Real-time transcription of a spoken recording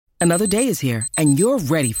Another day is here, and you're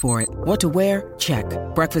ready for it. What to wear? Check.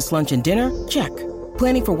 Breakfast, lunch, and dinner? Check.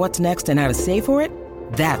 Planning for what's next and how to save for it?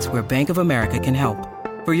 That's where Bank of America can help.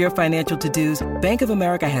 For your financial to-dos, Bank of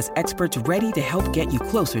America has experts ready to help get you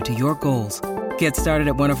closer to your goals. Get started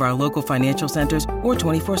at one of our local financial centers or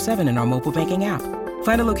 24/7 in our mobile banking app.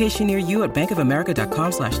 Find a location near you at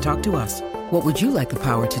bankofamerica.com/talktous. What would you like the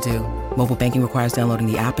power to do? Mobile banking requires downloading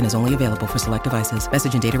the app and is only available for select devices.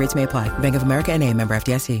 Message and data rates may apply. Bank of America N.A., member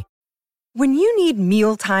FDIC. When you need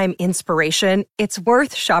mealtime inspiration, it's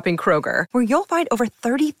worth shopping Kroger, where you'll find over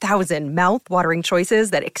 30,000 mouth-watering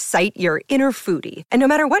choices that excite your inner foodie. And no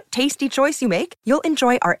matter what tasty choice you make, you'll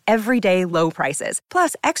enjoy our everyday low prices,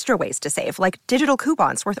 plus extra ways to save, like digital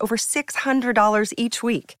coupons worth over $600 each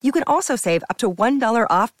week. You can also save up to $1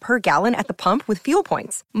 off per gallon at the pump with fuel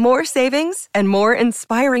points. More savings and more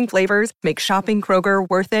inspiring flavors make shopping Kroger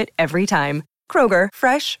worth it every time. Kroger,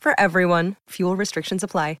 fresh for everyone. Fuel restrictions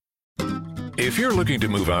apply. If you're looking to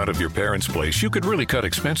move out of your parents' place, you could really cut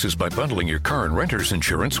expenses by bundling your car and renter's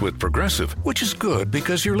insurance with Progressive, which is good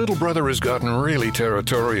because your little brother has gotten really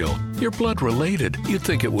territorial. You're blood related. You'd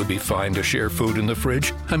think it would be fine to share food in the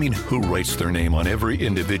fridge. I mean, who writes their name on every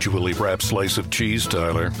individually wrapped slice of cheese,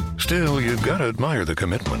 Tyler? Still, you've got to admire the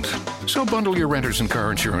commitment. So bundle your renter's and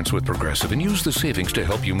car insurance with Progressive and use the savings to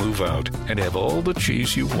help you move out and have all the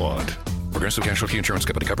cheese you want. Progressive Casualty Insurance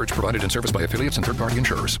Company. Coverage provided and serviced by affiliates and third-party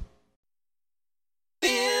insurers.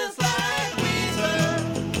 Feels like Weezer.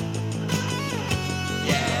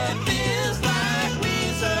 Yeah, feels like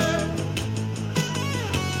Weezer.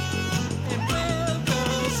 And we'll go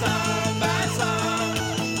song by song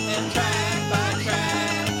and track by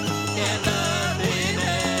track. And nothing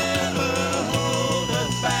ever hold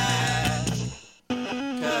us back.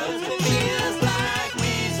 'Cause it feels like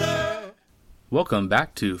Weezer. Welcome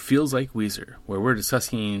back to Feels Like Weezer, where we're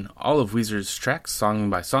discussing all of Weezer's tracks, song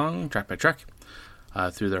by song, track by track,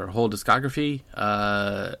 through their whole discography,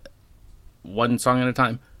 one song at a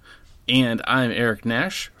time. And I'm Eric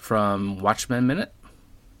Nash from Watchmen Minute.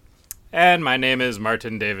 And my name is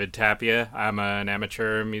Martin David Tapia. I'm an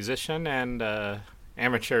amateur musician and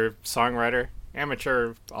amateur songwriter,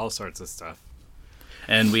 amateur all sorts of stuff.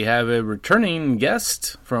 And we have a returning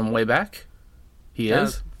guest from way back. He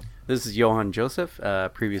is... This is Johann Joseph,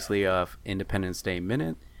 previously of Independence Day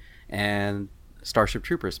Minute and Starship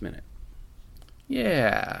Troopers Minute.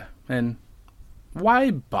 Yeah, and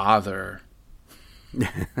why bother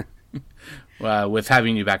with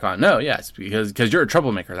having you back on? No, yes, because you're a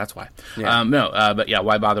troublemaker. That's why. Yeah. But yeah,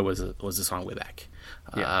 why bother was a song way back.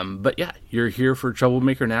 Yeah. But yeah, you're here for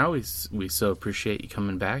Troublemaker now. We so appreciate you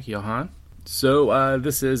coming back, Johann. So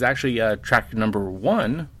this is actually track number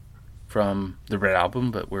 1 from the Red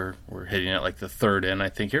Album, but we're hitting it like the third in, I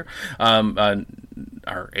think, here.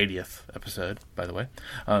 Our 80th episode, by the way.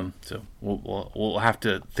 So we'll have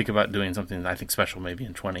to think about doing something I think special maybe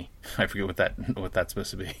in 20. I forget what that's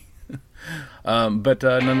supposed to be. But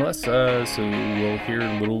nonetheless, so we'll hear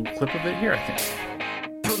a little clip of it here, I think.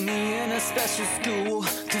 Put me in a special school,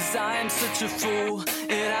 'cause I am such a fool,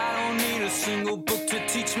 and I don't need a single book to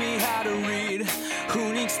teach me how to read.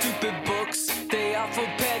 Who needs stupid books? They are for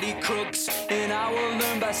petty crooks, and I will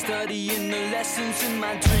learn by studying the lessons in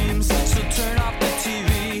my dreams. So turn off the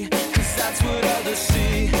TV, 'cause that's what others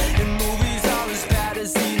see, and movies are as bad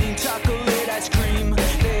as eating chocolate ice cream.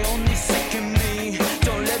 They only sicken me,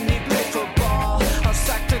 don't let me play football. I'll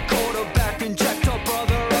sack the quarterback and jack the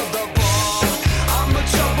brother of the ball. I'm a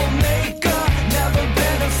troublemaker, never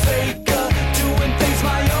been a faker, doing things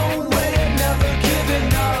my own way and never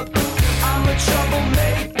giving up. I'm a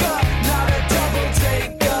troublemaker, not a double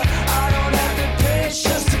taker. I don't have the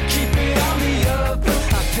patience to keep it on the up.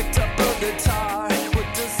 I picked up a guitar, what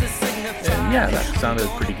does this signify? And yeah, that sounded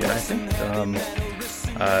pretty good, I think.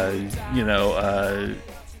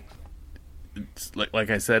 It's like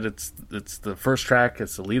I said, it's the first track.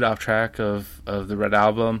 It's the lead-off track of the Red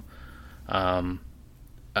Album.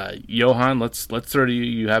 Johann, let's throw to you.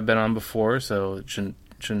 You have been on before, so it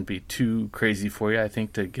shouldn't be too crazy for you, I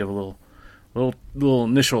think, to give a little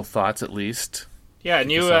initial thoughts at least. Yeah,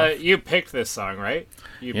 and you picked this song, right?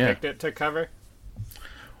 You picked it to cover?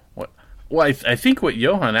 Well, I think what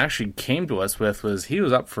Johann actually came to us with was he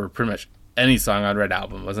was up for pretty much any song on Red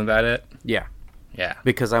Album. Wasn't that it? Yeah. Yeah.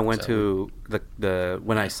 Because I went to the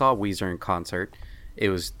when I saw Weezer in concert, it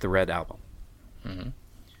was the Red Album. Mm-hmm.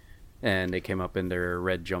 And they came up in their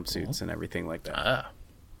red jumpsuits and everything like that. Ah.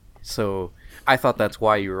 So I thought that's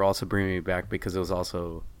why you were also bringing me back, because it was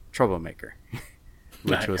also Troublemaker.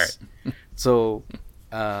 Which was... Right. So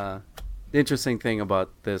the interesting thing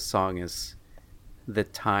about this song is the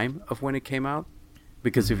time of when it came out.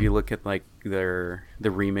 because if you look at like the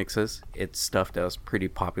remixes, it's stuff that was pretty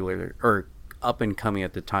popular or up and coming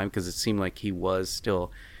at the time, because it seemed like he was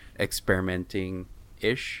still experimenting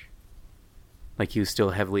ish. Like he was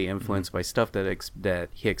still heavily influenced by stuff that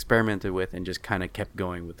he experimented with and just kind of kept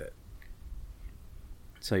going with it.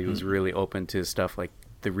 So he was really open to stuff like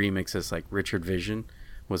the remixes. Like Richard Vision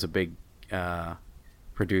was a big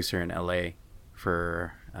producer in LA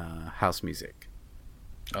for house music.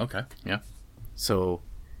 Okay, yeah. So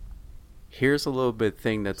here's a little bit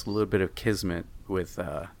thing that's a little bit of kismet with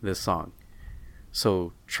this song.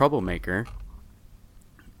 So Troublemaker,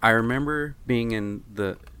 I remember being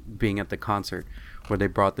at the concert where they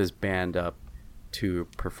brought this band up to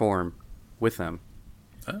perform with them.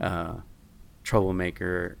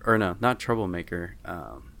 Troublemaker, or no, not Troublemaker.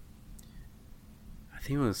 I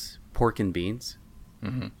think it was Pork and Beans.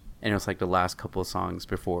 Mm-hmm. And it was like the last couple of songs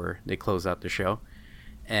before they closed out the show.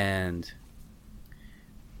 And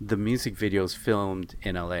the music video was filmed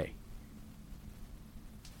in LA.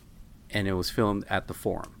 And it was filmed at the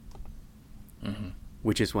Forum,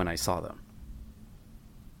 which is when I saw them.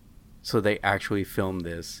 So they actually filmed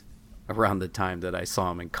this around the time that I saw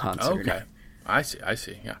them in concert. Okay. I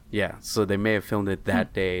see, yeah. Yeah, so they may have filmed it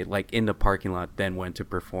that day, like in the parking lot, then went to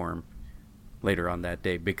perform later on that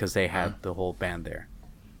day because they had the whole band there.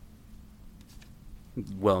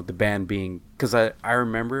 Well, the band being... Because I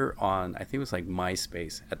remember on, I think it was like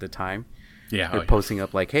MySpace at the time, they're posting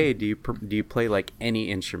up like, hey, do you play like any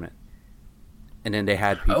instrument? And then they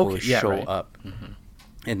had people show up. Mm-hmm.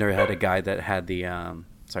 And they had a guy that had the...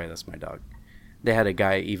 sorry, that's my dog. They had a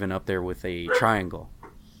guy even up there with a triangle.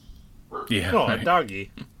 Yeah. Oh, a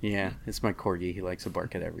doggy. Yeah, it's my corgi. He likes to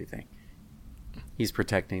bark at everything. He's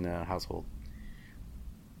protecting the household.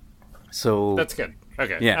 So... That's good.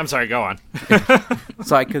 Okay. Yeah. I'm sorry, go on.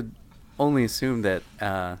 So I could only assume that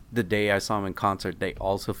the day I saw him in concert, they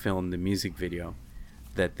also filmed the music video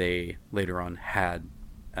that they later on had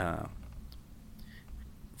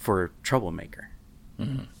for Troublemaker.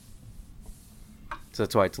 Mm-hmm. So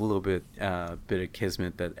that's why it's a little bit of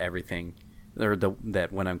kismet that everything, or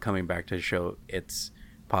that when I'm coming back to the show, it's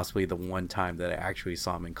possibly the one time that I actually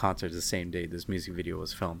saw him in concert the same day this music video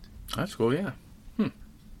was filmed. That's cool, yeah.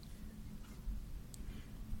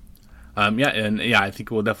 I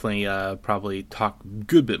think we'll definitely probably talk a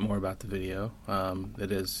good bit more about the video.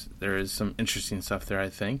 There is some interesting stuff there, I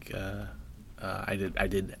think. I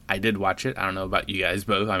did watch it. I don't know about you guys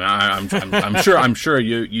both. I'm sure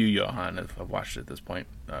you Johan have watched it at this point.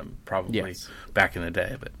 Probably back in the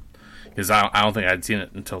day, but because I don't think I'd seen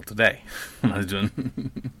it until today when I was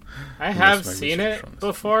doing. I have seen it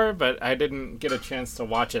before, but I didn't get a chance to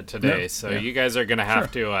watch it today. You guys are gonna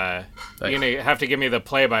have to you're gonna have to give me the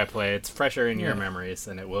play-by-play. It's fresher in your memories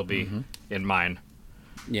than it will be in mine.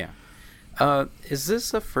 Yeah. Is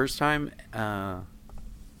this the first time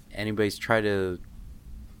anybody's tried to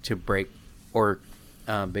break or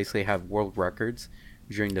basically have world records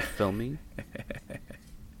during the filming?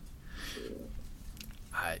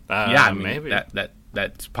 Maybe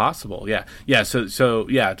that's possible. Yeah. So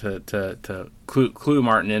to clue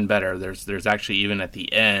Martin in better, there's actually, even at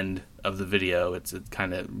the end of the video, it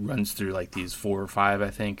kind of runs through like these 4 or 5, I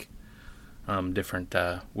think, different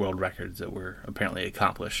world records that were apparently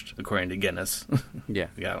accomplished according to Guinness. Yeah.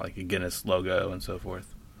 We got like a Guinness logo and so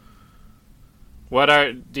forth.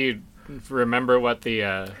 Do you remember what the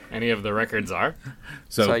any of the records are?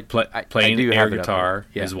 So playing air guitar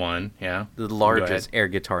is one. Yeah, the largest air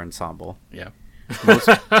guitar ensemble. Yeah,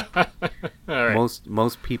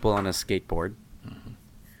 most people on a skateboard.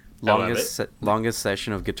 Mm-hmm. Longest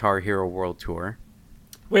session of Guitar Hero World Tour.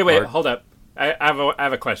 Wait, hold up. I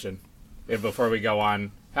have a question before we go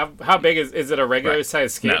on. How big is it? A regular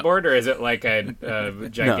size skateboard, or is it like a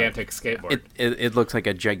gigantic skateboard? It looks like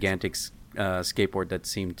a gigantic skateboard that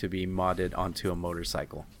seemed to be modded onto a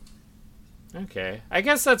motorcycle. Okay, I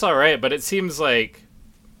guess that's all right, but it seems like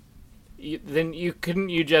then you couldn't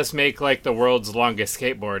just make like the world's longest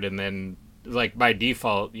skateboard, and then like by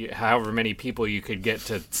default, however many people you could get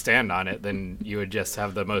to stand on it, then you would just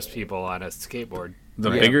have the most people on a skateboard.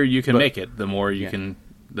 The bigger you can make it, the more you can.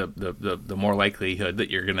 The more likelihood that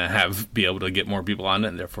you're gonna be able to get more people on it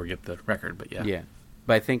and therefore get the record. But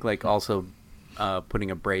but I think like also putting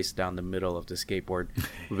a brace down the middle of the skateboard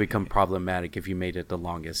would become problematic if you made it the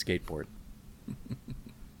longest skateboard.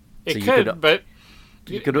 But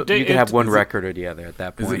you could have one record or the other at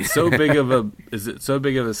that point. Is it so big of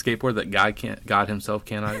a skateboard that God himself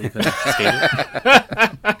cannot even skate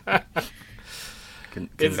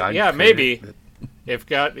it? Maybe. If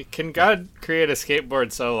God create a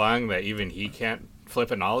skateboard so long that even he can't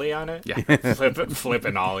flip an ollie on it. Yeah. flip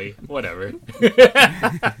an ollie, whatever.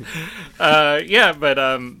 Yeah, but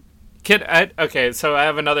okay, so I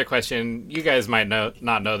have another question. You guys might not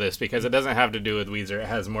know this because it doesn't have to do with Weezer. It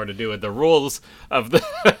has more to do with the rules of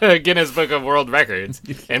the Guinness Book of World Records.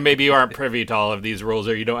 And maybe you aren't privy to all of these rules,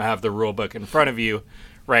 or you don't have the rule book in front of you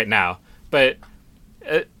right now. But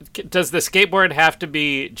does the skateboard have to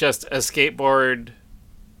be just a skateboard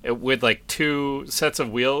with like two sets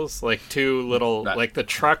of wheels, like two little, like the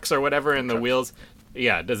trucks or whatever in the wheels?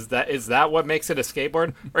 Yeah, is that what makes it a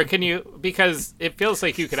skateboard? Or can you, because it feels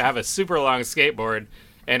like you could have a super long skateboard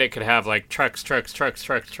and it could have like trucks,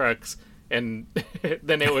 and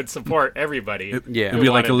then it would support everybody. It'd be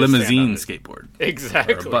like a limousine skateboard.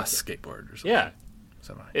 Exactly. Or a bus skateboard or something. Yeah.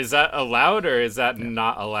 Is that allowed, or is that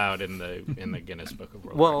not allowed in the Guinness Book of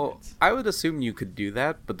World Records? I would assume you could do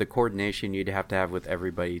that, but the coordination you'd have to have with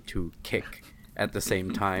everybody to kick at the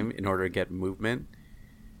same time in order to get movement.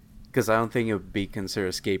 Because I don't think it would be considered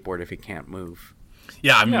a skateboard if it can't move.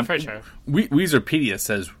 Yeah, I mean, for sure. Weezerpedia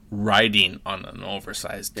says riding on an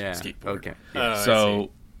oversized skateboard. Okay.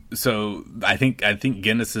 So I think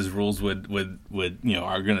Guinness's rules would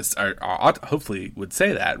are gonna hopefully would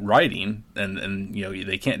say that riding and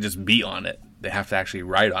they can't just be on it. They have to actually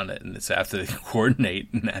ride on it, and they have to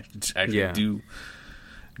coordinate and actually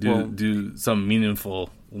do some meaningful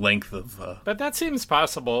length of. But that seems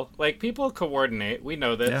possible. Like, people coordinate. We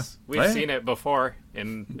know this. Yeah. We've seen it before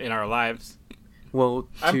in our lives. Well,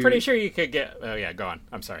 I'm pretty sure you could get. Oh yeah, go on.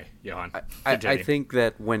 I'm sorry, Johan. I think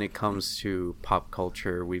that when it comes to pop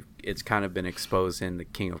culture, it's kind of been exposed in the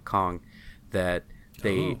King of Kong that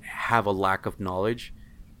they have a lack of knowledge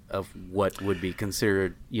of what would be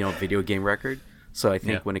considered, video game record. So I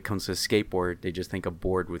think when it comes to a skateboard, they just think a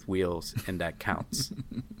board with wheels, and that counts.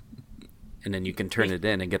 And then you can turn it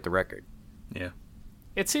in and get the record. Yeah.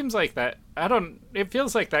 It seems like that. It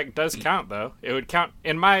feels like that does count, though. It would count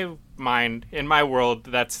in my mind, in my world.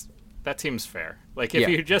 That seems fair. Like, if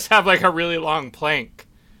you just have like a really long plank,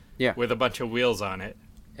 with a bunch of wheels on it,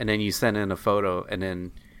 and then you send in a photo, and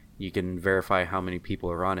then you can verify how many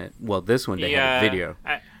people are on it. Well, this one they have a video,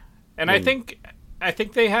 I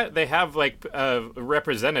think they have like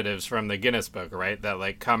representatives from the Guinness Book, right? That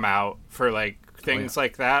like come out for like things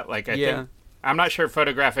like that. Like, I think I'm not sure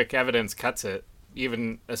photographic evidence cuts it.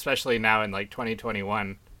 Even especially now in like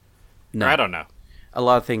 2021. No, I don't know. A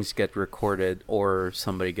lot of things get recorded or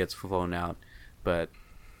somebody gets flown out, but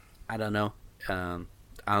I don't know. I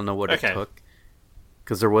don't know what it took,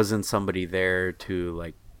 because there wasn't somebody there to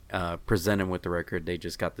like present him with the record. They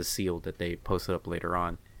just got the seal that they posted up later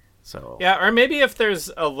on. So yeah, or maybe if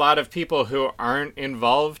there's a lot of people who aren't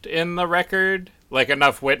involved in the record, like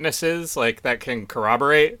enough witnesses like that can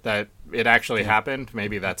corroborate that it actually happened,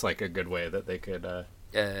 maybe that's like a good way that they could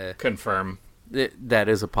confirm. That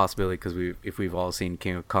is a possibility, because if we've all seen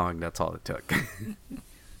King of Kong, that's all it took.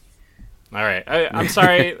 All right, I'm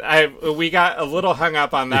sorry, we got a little hung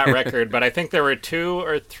up on that record, but I think there were 2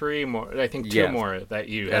 or 3 more. I think 2 more that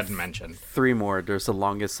you hadn't mentioned. 3 more. There's the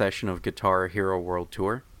longest session of Guitar Hero World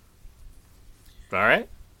Tour. All right.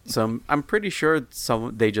 So I'm pretty sure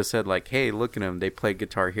they just said like, hey, look at them. They played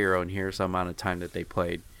Guitar Hero, and here's the amount of time that they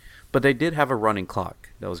played. But they did have a running clock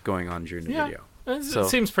that was going on during the video. It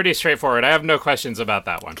seems pretty straightforward. I have no questions about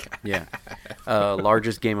that one. Yeah.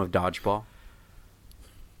 Largest game of dodgeball.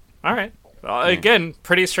 All right. Again,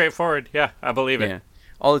 pretty straightforward. Yeah, I believe it. Yeah.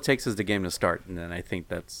 All it takes is the game to start, and then I think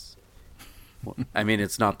that's... I mean,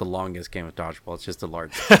 it's not the longest game of dodgeball. It's just the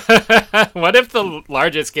largest. What if the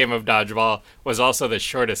largest game of dodgeball was also the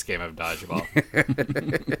shortest game of dodgeball?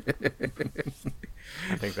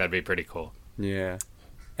 I think that'd be pretty cool. Yeah.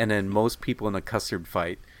 And then most people in a custard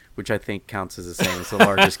fight, which I think counts as the same as the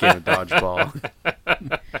largest game of dodgeball.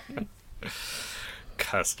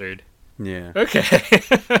 Custard. Yeah. Okay.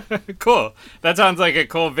 Cool. That sounds like a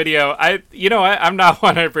cool video. I'm not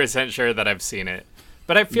 100% sure that I've seen it.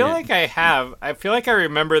 But I feel like I have. I feel like I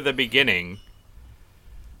remember the beginning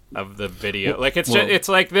of the video. Like it's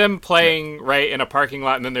like them playing right in a parking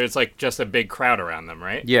lot, and then there's like just a big crowd around them,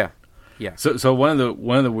 right? Yeah. Yeah. So one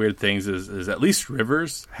of the weird things is at least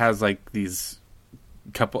Rivers has like these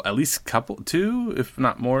couple, two, if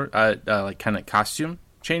not more, like kind of costume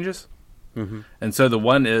changes. Mm-hmm. And so the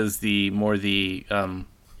one is I don't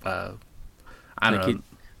know.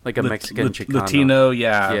 Like a Mexican Chicano. Latino,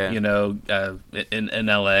 in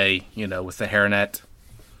L.A., with the hairnet,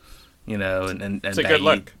 and it's a good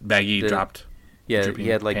look. Baggy dropped. Yeah, he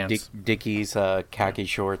had like Dickies khaki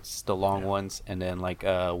shorts, the long ones, and then like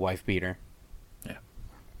a wife beater. Yeah.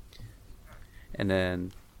 And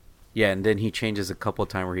then he changes a couple of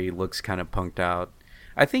times where he looks kind of punked out.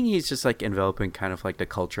 I think he's just like enveloping kind of like the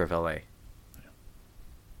culture of LA.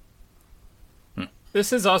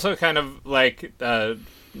 This is also kind of like,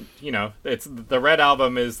 it's the Red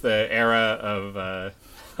Album is the era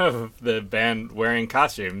of the band wearing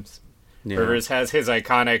costumes. Yeah. Rivers has his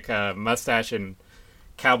iconic mustache and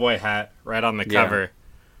cowboy hat right on the cover.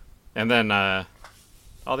 And then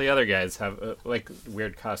all the other guys have like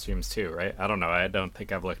weird costumes too, right? I don't know. I don't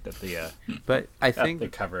think I've looked at the But I think the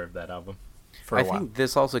cover of that album for a while. I think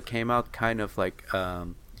this also came out kind of like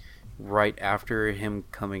right after him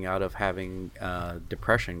coming out of having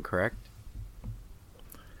depression, correct?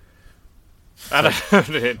 I don't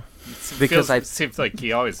know. Because seems like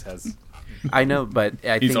he always has. I know, but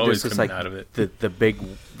I He's think always this was coming like out of it. the big,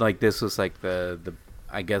 like this was like the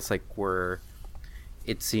I guess like where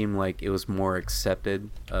it seemed like it was more accepted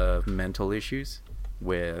of mental issues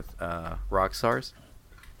with rock stars,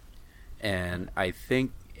 and I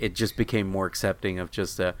think it just became more accepting of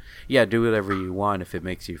just do whatever you want if it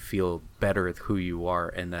makes you feel better with who you are,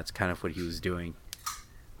 and that's kind of what he was doing.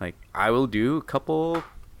 Like, I will do a couple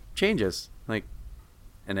changes, like,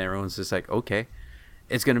 and everyone's just like, okay,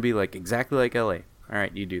 it's gonna be like exactly like LA. All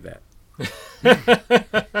right, you do that.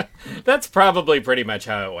 That's probably pretty much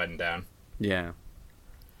how it went down. Yeah.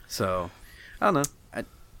 So, I don't know.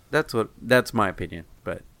 That's my opinion,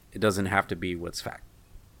 but it doesn't have to be what's fact.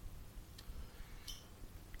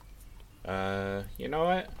 You know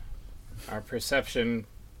what? Our perception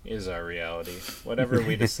is our reality. Whatever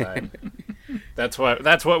we decide, that's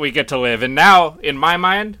what we get to live. And now, in my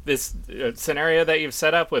mind, this scenario that you've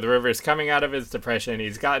set up with Rivers coming out of his depression,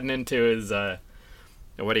 he's gotten into his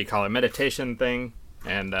what do you call it, meditation thing,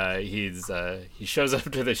 and he shows up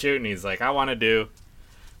to the shoot and he's like, I want to do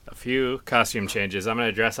a few costume changes. I'm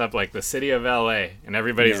gonna dress up like the city of LA, and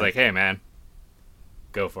everybody's like, hey man,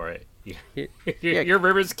 go for it. You're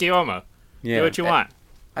Rivers Cuomo. Yeah. Do what you want.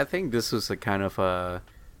 I think this was a kind of a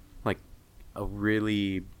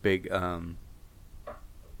really big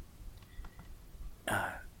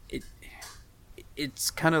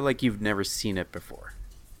it's kind of like you've never seen it before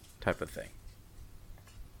type of thing.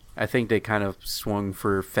 I think they kind of swung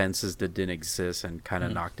for fences that didn't exist and kind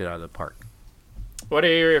of knocked it out of the park. What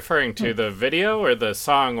are you referring to? The video or the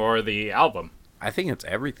song or the album? I think it's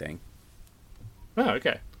everything. Oh,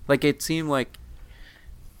 okay. Like, it seemed like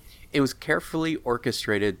it was carefully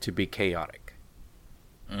orchestrated to be chaotic.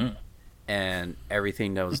 And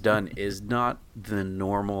everything that was done is not the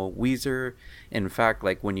normal Weezer. In fact,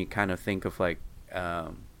 like, when you kind of think of, like,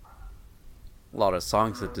 a lot of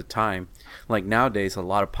songs at the time, like, nowadays, a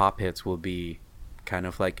lot of pop hits will be kind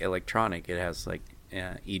of, like, electronic. It has, like,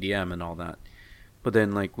 EDM and all that. But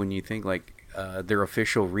then, like, when you think, like, their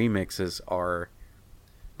official remixes are,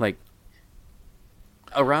 like,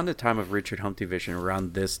 around the time of Richard Humpty Vision,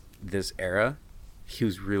 around this era, he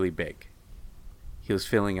was really big. He was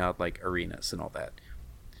filling out like arenas and all that.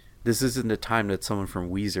 This isn't the time that someone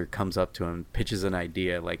from Weezer comes up to him, pitches an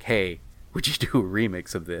idea like, hey, would you do a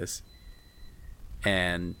remix of this?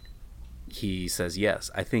 And he says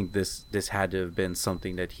yes. I think this had to have been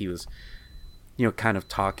something that he was, kind of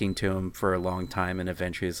talking to him for a long time, and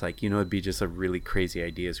eventually it's like, it'd be just a really crazy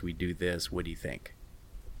idea as we do this. What do you think?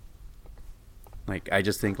 Like, I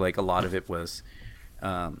just think like a lot of it was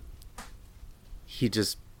he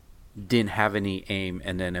just didn't have any aim,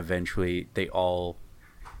 and then eventually they all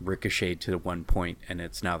ricocheted to one point, and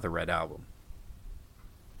it's now the Red Album.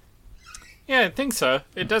 Yeah, I think so.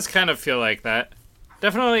 It does kind of feel like that.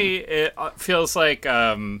 Definitely, it feels like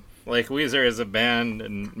Weezer as a band,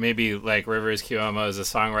 and maybe like Rivers Cuomo as a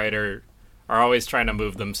songwriter, are always trying to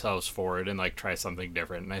move themselves forward and like try something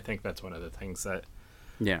different. And I think that's one of the things that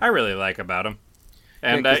I really like about them.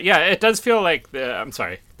 And it does feel like I'm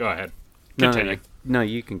sorry. Go ahead. Continue. No,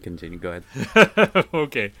 you can continue. Go ahead.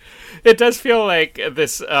 Okay. It does feel like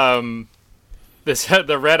this the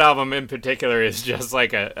Red Album in particular is just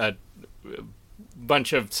like a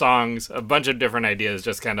bunch of songs, a bunch of different ideas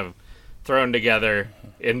just kind of thrown together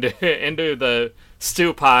into the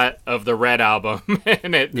stew pot of the Red Album,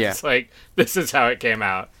 and it's like, this is how it came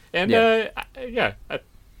out. And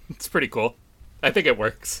it's pretty cool. I think it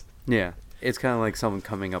works. Yeah. It's kind of like someone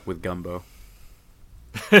coming up with gumbo.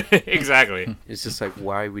 Exactly. It's just like,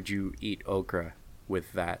 why would you eat okra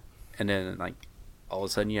with that? And then, like, all of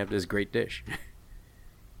a sudden you have this great dish.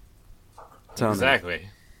 Exactly.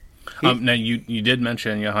 Now, you did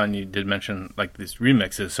mention, Johan, like, these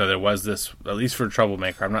remixes. So there was this, at least for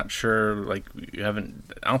Troublemaker. I'm not sure, like, I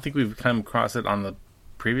don't think we've come across it on the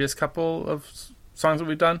previous couple of songs that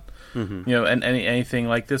we've done. Mm-hmm. And anything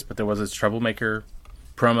like this, but there was this Troublemaker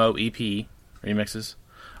promo EP remixes.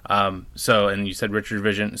 So, and you said Richard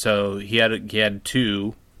Vision. So he had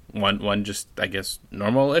two. One just, I guess,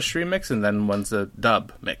 normal-ish remix, and then one's a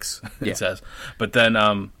dub mix. It says, but then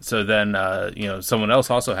someone else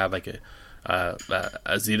also had like a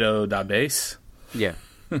Zito da Bass. Yeah.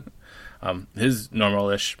 His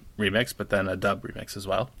normal-ish remix, but then a dub remix as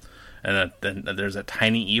well. And then there's a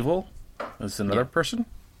Tiny Evil. That's another person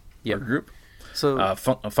or group. So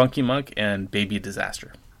Funky Monk and Baby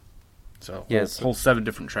Disaster. So whole 7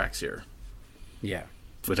 different tracks here. Yeah.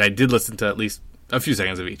 Which I did listen to at least a few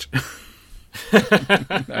seconds of each.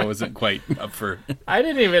 I wasn't quite up for. I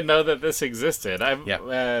didn't even know that this existed.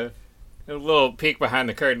 A little peek behind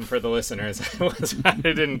the curtain for the listeners. I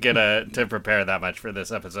didn't get to prepare that much for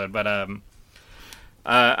this episode, but I'm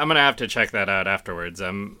gonna have to check that out afterwards.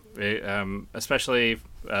 I'm especially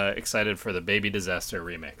excited for the Baby Disaster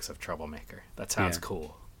remix of Troublemaker. That sounds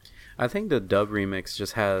cool. I think the dub remix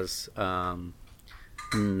just has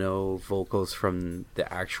no vocals from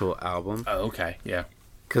the actual album. Oh, okay, yeah.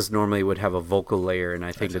 Because normally it would have a vocal layer, and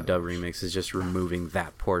I think the dub remix is just removing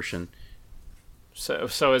that portion.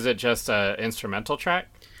 So is it just an instrumental track?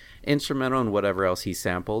 Instrumental and whatever else he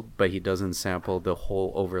sampled, but he doesn't sample the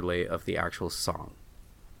whole overlay of the actual song.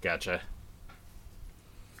 Gotcha.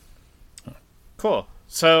 Cool.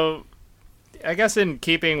 So, I guess in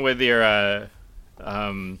keeping with your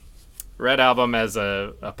Red Album as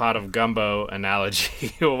a pot of gumbo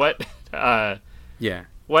analogy, what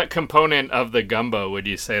component of the gumbo would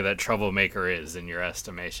you say that Troublemaker is in your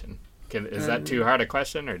estimation? Is that too hard a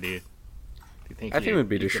question, or do you think? I think it would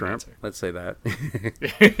be the shrimp. Answer? Let's say that.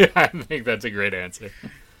 I think that's a great answer.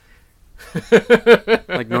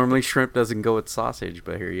 Like normally shrimp doesn't go with sausage,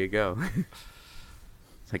 but here you go.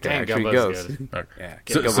 It's like it actually goes. Yeah.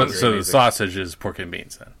 So the sausage is pork and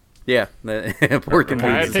beans then. Yeah, pork and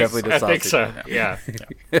beans is definitely the sausage. I think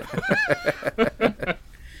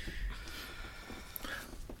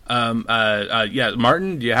so. Yeah.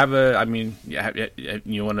 Martin, do you have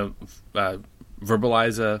you want to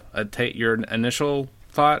verbalize your initial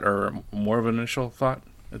thought, or more of an initial thought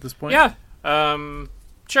at this point? Yeah.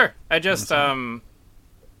 Sure. I just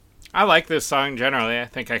I like this song generally. I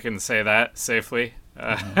think I can say that safely.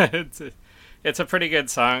 It's a pretty good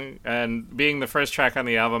song, and being the first track on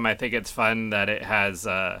the album, I think it's fun that it has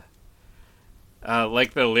like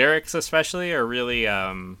the lyrics especially are really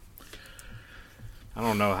I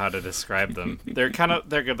don't know how to describe them. They're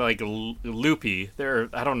like loopy. They're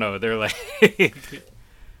like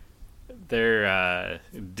they're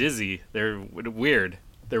dizzy. They're weird.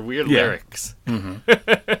 They're weird lyrics. Mm-hmm.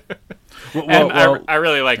 I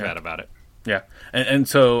really like that about it. Yeah, and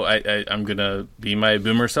so I'm gonna be my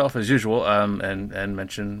boomer self as usual, and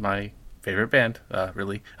mention my favorite band,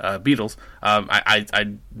 Beatles.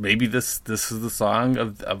 I maybe this is the song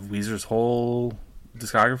of Weezer's whole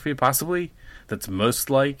discography, possibly, that's most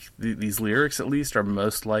like these lyrics at least are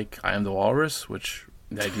most like "I Am the Walrus," which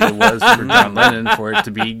the idea was for John Lennon for it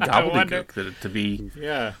to be gobbledygook, that it to be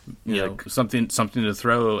something to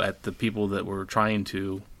throw at the people that were trying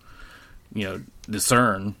to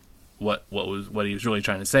discern what he was really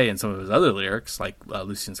trying to say. And some of his other lyrics, like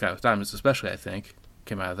Lucy in the Sky with Diamonds especially, I think,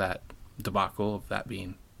 came out of that debacle of that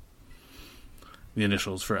being the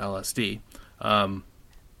initials for LSD. Them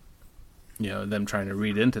trying to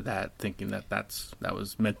read into that, thinking that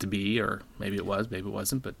was meant to be, or maybe it was, maybe it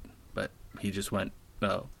wasn't, but he just went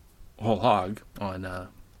whole hog on "I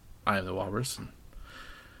Am the Walrus" and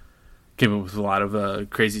came up with a lot of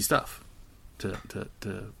crazy stuff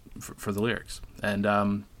for the lyrics. And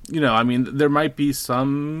there might be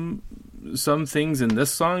some things in this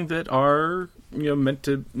song that are meant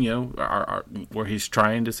to are where he's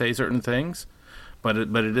trying to say certain things, but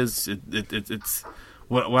it's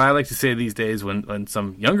what I like to say these days when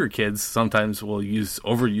some younger kids sometimes will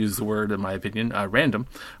overuse the word, in my opinion, random,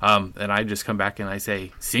 and I just come back and I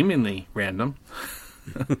say seemingly random.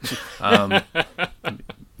 Because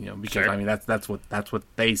sure. That's what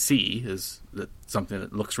they see is that something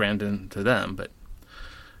that looks random to them, but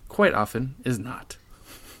quite often is not.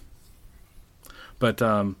 But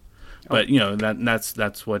that's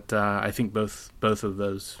what I think both of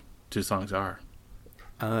those two songs are.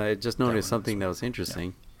 I just noticed something that was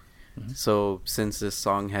interesting. Yeah. Mm-hmm. So since this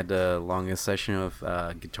song had the longest session of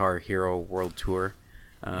Guitar Hero World Tour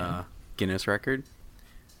Guinness record,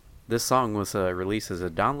 this song was released as a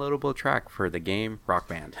downloadable track for the game Rock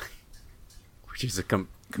Band, which is a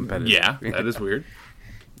competitive. Yeah, that is weird.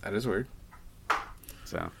 That is weird.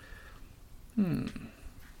 So. You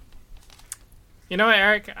know what,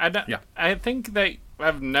 Eric? I think that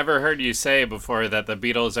I've never heard you say before that the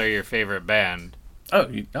Beatles are your favorite band. Oh,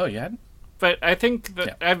 you had? But I think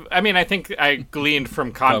that I think I gleaned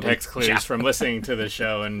from context clues from listening to the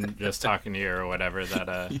show and just talking to you or whatever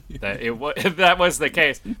that was the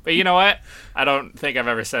case. But you know what? I don't think I've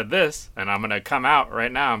ever said this, and I'm gonna come out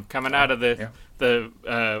right now. I'm coming out of the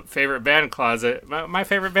favorite band closet. My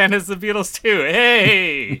favorite band is the Beatles too.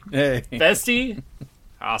 Hey, bestie,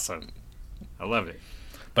 awesome. I love it.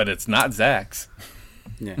 But it's not Zach's.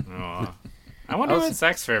 Yeah. Aww. I wonder what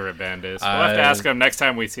Zach's favorite band is. We'll have to ask him next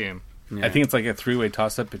time we see him. Yeah. I think it's like a three-way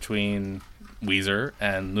toss-up between Weezer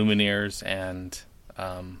and Lumineers and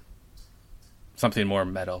something more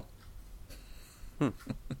metal.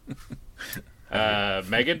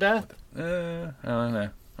 Megadeth? I don't know.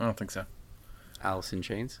 I don't think so. Alice in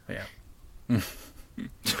Chains? Yeah.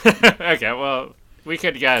 Okay, well, we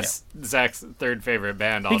could guess Zach's third favorite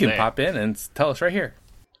band all day. He can pop in and tell us right here.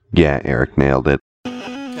 Yeah, Eric nailed it.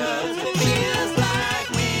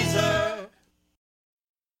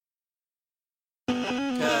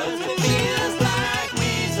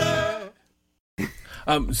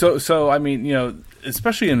 So I mean, you know,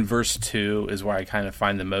 especially in verse 2 is where I kind of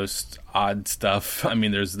find the most odd stuff. I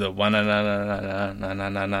mean, there's the one na na na na na na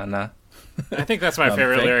na na na. I think that's my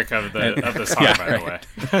favorite lyric of the song, by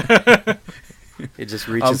the way. It just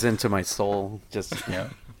reaches into my soul,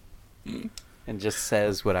 and just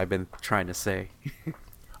says what I've been trying to say.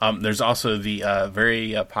 There's also the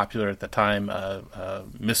very popular at the time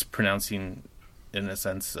mispronouncing, in the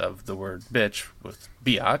sense of the word bitch, with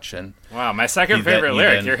biatch. And wow, my second favorite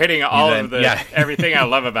lyric. You're hitting all of everything I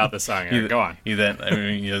love about the song. Go on.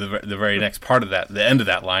 The very next part of that, the end of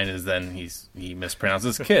that line is then he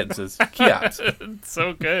mispronounces kids as kiats. It's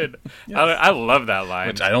so good. Yes. I love that line,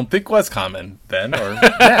 which I don't think was common then or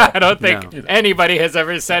now. I don't think anybody has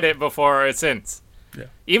ever said it before or since. Yeah.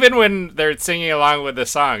 Even when they're singing along with the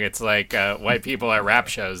song, it's like white people at rap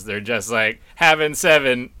shows. They're just like having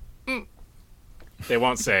seven. They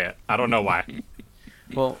won't say it. I don't know why.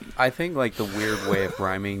 Well, I think like the weird way of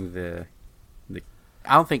rhyming the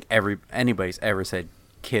I don't think anybody's ever said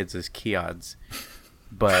kids as kiods,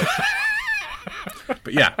 but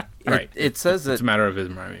yeah, right. It says that it's a matter of his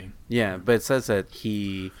rhyming. Yeah, but it says that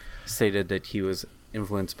he stated that he was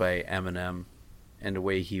influenced by Eminem and the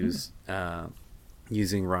way he was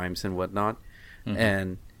using rhymes and whatnot,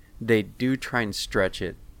 and they do try and stretch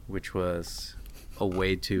it, which was a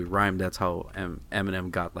way to rhyme. That's how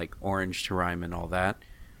Eminem got like orange to rhyme and all that,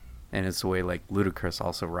 and it's the way like Ludacris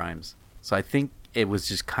also rhymes. So I think it was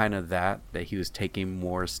just kind of that he was taking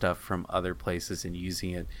more stuff from other places and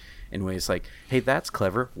using it in ways like, hey, that's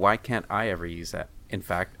clever, why can't I ever use that? In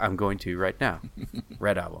fact, I'm going to right now.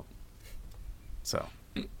 Red Album. So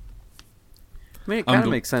I mean, it kind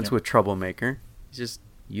of makes sense with Troublemaker. He's just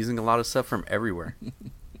using a lot of stuff from everywhere.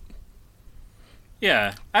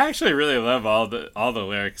 Yeah, I actually really love all the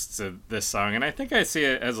lyrics to this song, and I think I see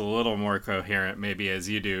it as a little more coherent, maybe as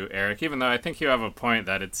you do, Eric. Even though I think you have a point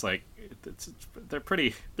that it's like they're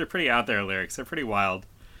pretty out there lyrics. They're pretty wild.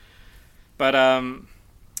 But oh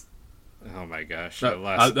my gosh, the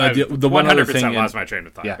one other thing, lost my train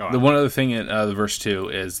of thought. Yeah, the one other thing in the verse 2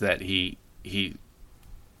 is that he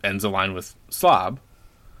ends a line with slob.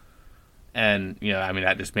 And, you know, I mean,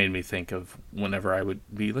 that just made me think of whenever I would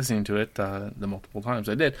be listening to it, the multiple times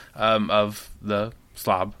I did, of the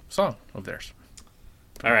Slob song of theirs.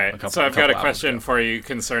 All right, so I've got a question for you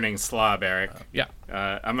concerning Slob, Eric. Yeah.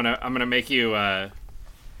 I'm gonna make you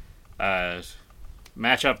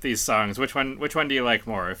match up these songs. Which one do you like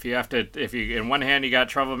more? If you in one hand you got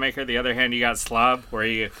Troublemaker, the other hand you got Slob,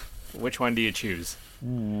 which one do you choose?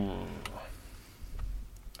 Ooh.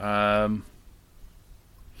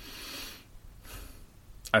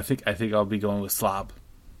 I think I'll be going with Slob.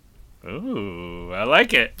 Ooh, I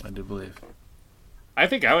like it. I do believe. I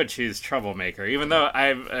think I would choose Troublemaker, even though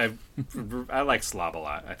I like Slob a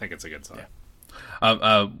lot. I think it's a good song.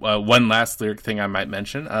 Yeah. One last lyric thing I might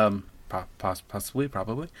mention, possibly,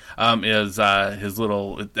 is his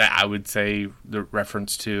little, I would say, the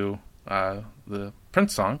reference to the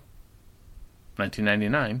Prince song,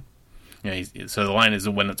 1999. You know, so the line is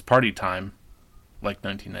when it's party time. Like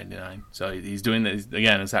 1999. So he's doing this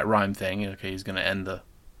again. It's that rhyme thing. Okay, he's going to end the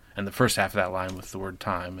first half of that line with the word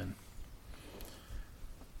time, and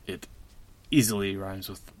it easily rhymes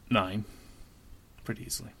with 9, pretty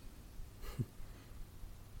easily.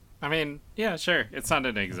 I mean, yeah, sure. It's not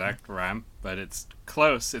an exact rhyme, but it's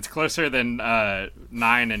close. It's closer than 9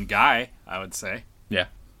 and Guy, I would say. Yeah.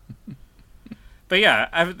 But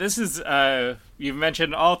yeah, this is you've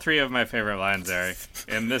mentioned all 3 of my favorite lines, Eric,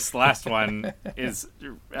 and this last one is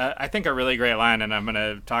I think a really great line, and I'm going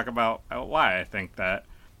to talk about why I think that.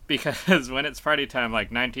 because when it's party time,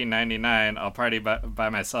 like 1999, I'll party by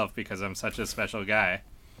myself because I'm such a special guy.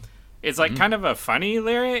 It's like kind of a funny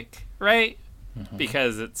lyric, right?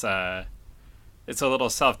 Because it's a little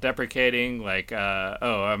self-deprecating, like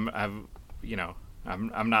I'm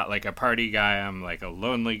not like a party guy, I'm like a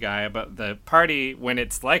lonely guy. But the party, when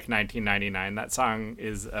it's like 1999, that song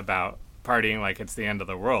is about partying like it's the end of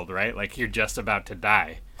the world, right? Like you're just about to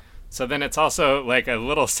die. So then it's also like a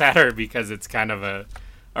little sadder because it's kind of a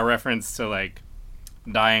reference to like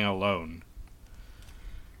dying alone.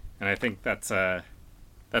 And I think that's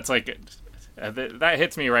like that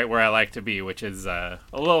hits me right where I like to be, which is a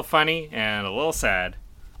little funny and a little sad.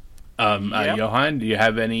 Yep. Johan, do you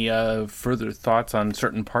have any further thoughts on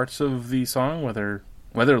certain parts of the song, whether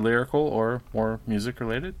lyrical or more music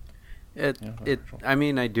related? I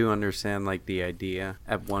mean, I do understand like the idea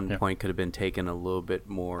at one point could have been taken a little bit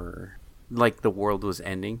more, like the world was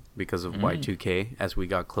ending because of Y2K as we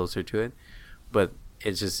got closer to it. But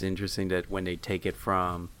it's just interesting that when they take it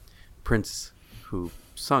from Prince, who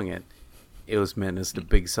sung it, it was meant as the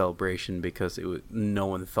big celebration because no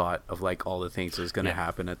one thought of like all the things that was going to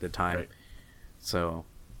happen at the time. Right. So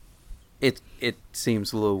it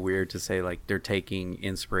seems a little weird to say like they're taking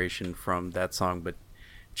inspiration from that song but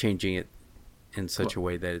changing it in such a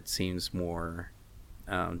way that it seems more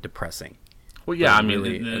depressing. Well, yeah, I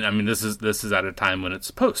mean, this is at a time when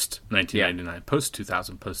it's post 1999, post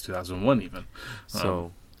 2000, post 2001 even.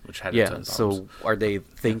 So which had its own so are they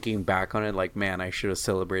thinking back on it like, man, I should have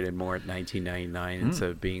celebrated more at 1999 instead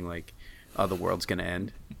of being like, oh, the world's gonna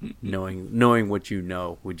end? Knowing what you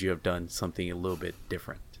know, would you have done something a little bit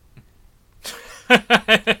different?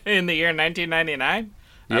 In the year 1999?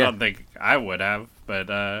 Yeah. I don't think I would have, but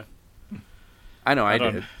I know I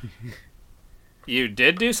did. You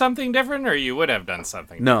did do something different, or you would have done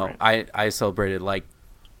something different? No, I celebrated like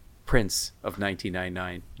Prince of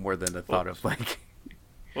 1999 more than the thought of like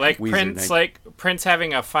Prince, like Prince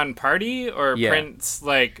having a fun party, or Prince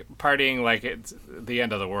like partying like it's the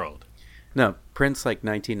end of the world. No, Prince like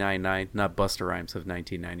 1999, not Busta Rhymes of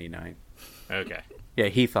 1999. Okay. Yeah,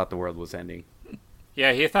 he thought the world was ending.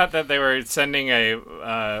 Yeah, he thought that they were sending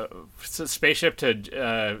a spaceship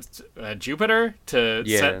to Jupiter to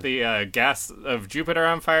set the gas of Jupiter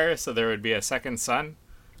on fire, so there would be a second sun.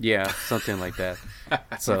 Yeah, something like that.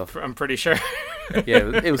 So I'm pretty sure.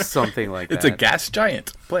 Yeah, it was something like that. It's a gas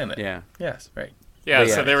giant planet. Yeah. Yes, right. Yeah,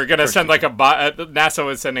 so they were going to send like a bomb. NASA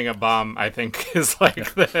was sending a bomb, I think, is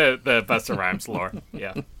like the Busta Rhymes lore.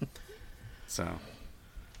 Yeah. So.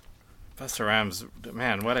 Busta Rhymes,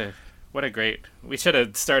 man, what a great... We should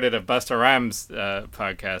have started a Busta Rhymes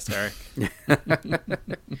podcast, Eric.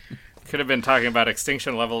 Could have been talking about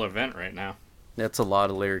Extinction Level Event right now. That's a lot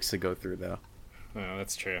of lyrics to go through, though. Oh,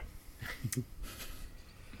 that's true.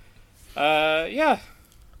 Yeah.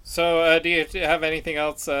 So, do you have anything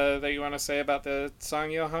else that you want to say about the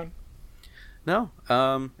song, Johan? No.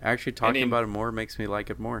 Actually, talking about it more makes me like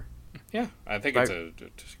it more. Yeah, I think it's a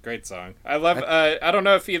great song. I love. I don't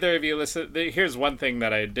know if either of you listen. Here's one thing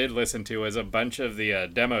that I did listen to was a bunch of the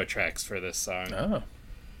demo tracks for this song. Oh.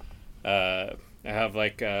 I have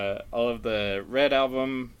like all of the Red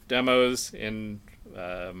Album demos in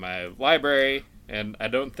my library, and I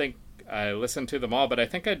don't think I listened to them all, but I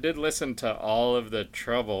think I did listen to all of the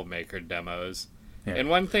Troublemaker demos. Yeah. And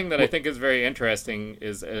one thing that I think is very interesting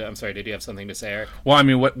is, I'm sorry, did you have something to say, Eric? Well, I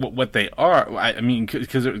mean, what they are, I mean,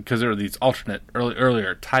 because there are these alternate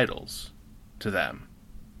earlier titles to them.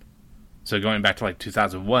 So going back to like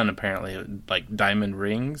 2001, apparently, like Diamond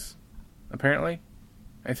Rings, apparently,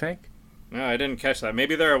 I think. No, I didn't catch that.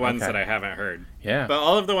 Maybe there are ones that I haven't heard. Yeah. But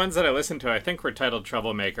all of the ones that I listened to, I think, were titled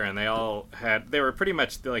Troublemaker, and they were pretty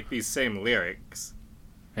much like these same lyrics.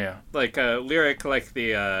 Yeah. Like a lyric like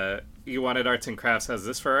the You Wanted Arts and Crafts has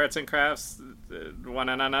this for Arts and Crafts.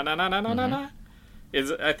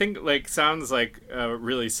 Is, I think, like, sounds like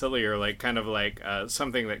really silly, or like kind of like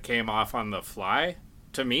something that came off on the fly.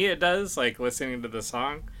 To me, it does, like listening to the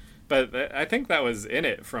song. But I think that was in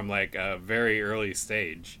it from like a very early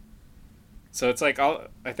stage. So it's like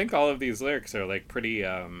I think all of these lyrics are like pretty,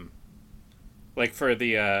 like for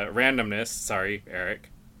the randomness. Sorry, Eric.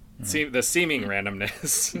 The seeming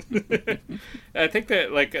randomness. I think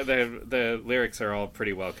that like the lyrics are all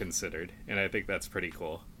pretty well considered, and I think that's pretty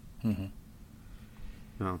cool. Mm-hmm.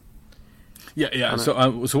 Oh. Yeah. So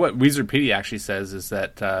what Weezerpedia actually says is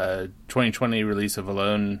that 2020 release of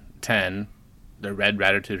Alone 10, the Red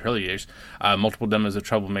Ratitude early years, multiple demos of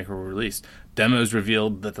Troublemaker were released. Demos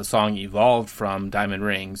revealed that the song evolved from Diamond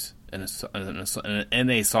Rings in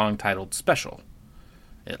a song titled Special.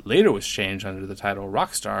 It later was changed under the title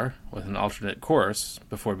Rockstar with an alternate chorus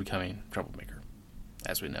before becoming Troublemaker.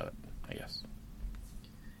 as we know it, I guess.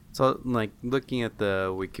 So, like, looking at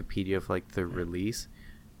the Wikipedia of, like, the release,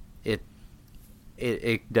 it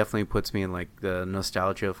definitely puts me in, like, the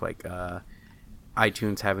nostalgia of, like,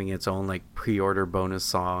 iTunes having its own, like, pre-order bonus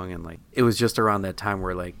song, and, like, it was just around that time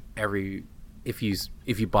where, like, if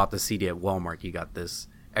you bought the CD at Walmart, you got this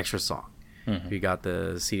extra song. Mm-hmm. If you got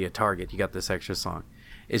the CD at Target, you got this extra song.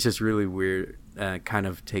 It's just really weird, kind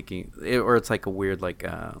of taking it, or it's like a weird, like,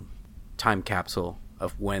 time capsule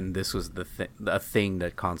of when this was a thing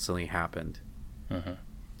that constantly happened. Mm-hmm.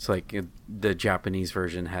 It's like the Japanese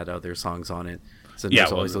version had other songs on it. So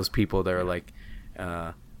there's always those people that are like,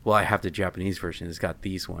 well, I have the Japanese version. It's got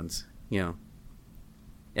these ones. You know,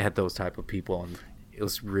 it had those type of people, and it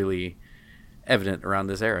was really evident around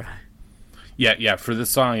this era. Yeah. For this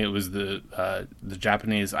song, it was the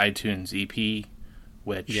Japanese iTunes EP,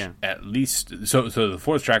 which at least so the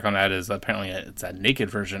fourth track on that is apparently it's a naked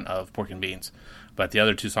version of Pork and Beans, but the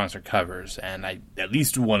other two songs are covers, and at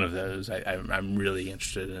least one of those I'm really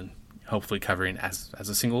interested in hopefully covering as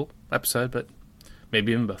a single episode, but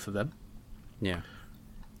maybe even both of them. Yeah,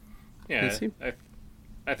 I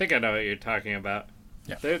think I know what you're talking about.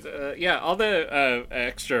 Yeah, there's all the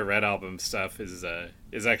extra Red Album stuff is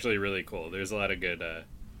actually really cool. There's a lot of good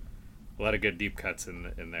deep cuts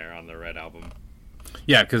in there on the Red Album.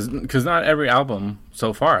 Yeah, because not every album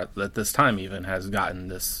so far at this time even has gotten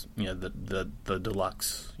this, you know, the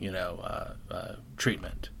deluxe, you know,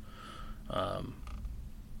 treatment.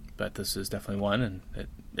 But this is definitely one, and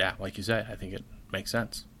like you say, I think it makes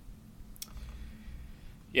sense.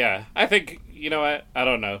 Yeah, I think, you know what, I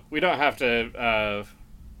don't know. We don't have to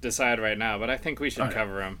decide right now, but I think we should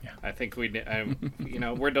cover them. Yeah. I think you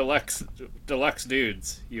know, we're deluxe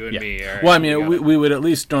dudes, you and me. Eric. Well, I mean, we would at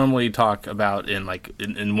least normally talk about in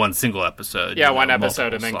one single episode. Yeah, one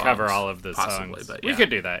episode and then cover all of the songs. But we could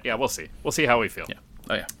do that. Yeah, we'll see. We'll see how we feel. Yeah.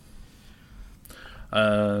 Oh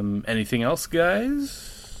yeah. Anything else,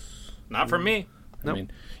 guys? Not from me. No.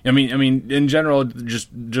 I mean, in general,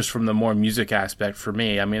 just from the more music aspect for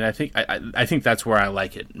me, I mean, I think that's where I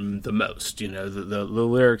like it the most. You know, the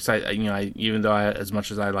lyrics. Even though as much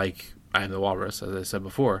as I like I Am the Walrus, as I said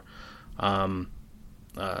before, you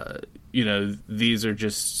know, these are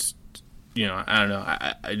just, you know, I don't know.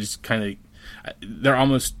 I just kind of, they're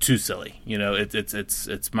almost too silly. You know,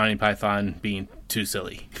 it's Monty Python being too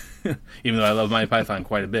silly. Even though I love Monty Python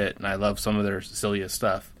quite a bit, and I love some of their silliest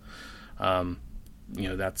stuff. You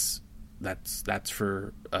know, that's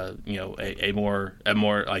for you know, a more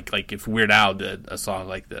like if Weird Al did a song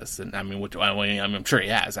like this, and I mean, I'm sure he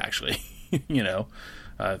has actually. You know,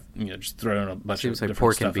 just throwing a bunch of different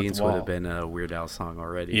Pork stuff and Beans at the wall. would have been a Weird Al song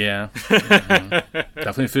already. Yeah,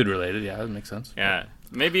 definitely food related. Yeah, that makes sense. Yeah,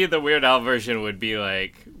 maybe the Weird Al version would be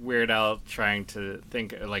like Weird Al trying to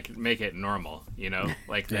make it normal. You know,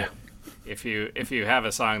 like if you have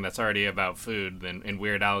a song that's already about food, then and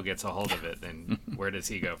Weird Al gets a hold of it, then where does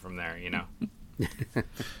he go from there? You know.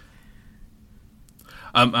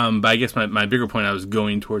 But I guess my bigger point I was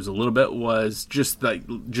going towards a little bit was just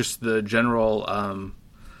the general,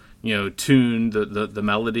 you know, tune, the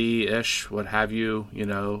melody ish, what have you. You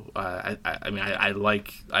know, I mean, I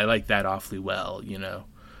like that awfully well. You know,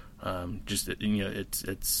 just, you know,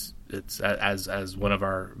 it's as one of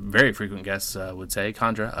our very frequent guests would say,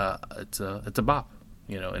 Chandra, it's a bop.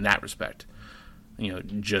 You know, in that respect. You know,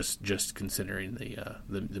 just considering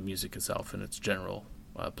the music itself and its general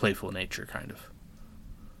playful nature, kind of.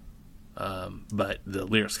 But the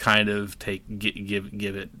lyrics kind of give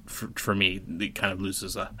it for me. It kind of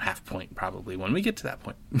loses a half point probably when we get to that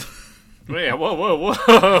point. Yeah, whoa!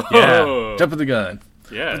 Yeah, jumping the gun.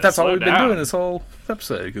 Yeah, but that's all we've been doing this whole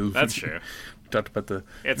episode. That's true. We talked about the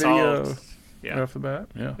video all, right off the bat.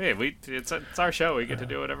 Yeah, hey, it's our show. We get to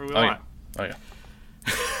do whatever we want. Oh yeah.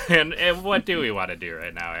 And what do we want to do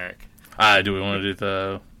right now, Eric? Do we want to do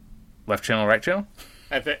the left channel, right channel?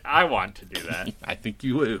 I want to do that. I think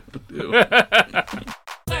you will.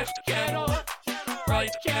 Left channel,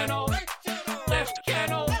 right channel, left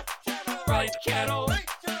channel, right channel,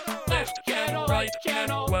 left channel, right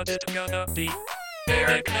channel. What it gonna be?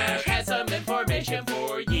 Eric Nash has some information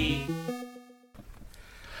for ye.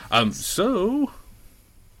 So,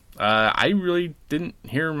 I really didn't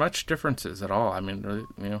hear much differences at all. I mean, really,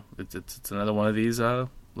 you know, it's another one of these low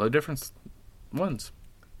difference ones.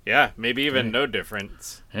 Yeah, maybe even no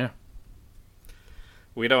difference. Yeah.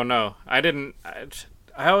 We don't know. I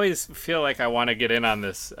always feel like I want to get in on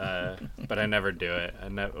this, but I never do it.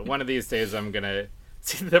 And one of these days I'm going to...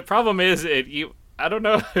 See, the problem is, I don't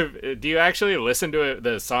know, do you actually listen to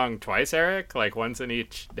the song twice, Eric? Like once in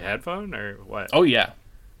each headphone, or what? Oh, yeah.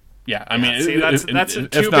 Yeah, I mean... See, that's too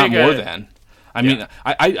if not big more than. I mean,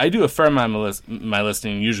 I do a fair amount of my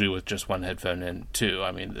listening usually with just one headphone in too.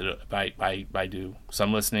 I mean, I do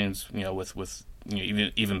some listenings, with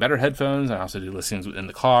even better headphones. I also do listenings in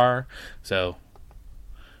the car. So,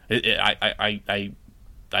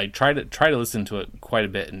 I try to listen to it quite a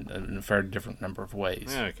bit in a fair different number of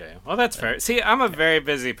ways. Okay, well that's fair. See, I'm a very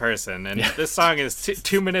busy person, and this song is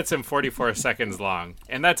 2 minutes and 44 seconds long,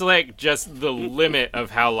 and that's like just the limit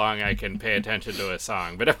of how long I can pay attention to a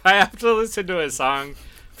song. But if I have to listen to a song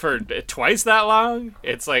for twice that long,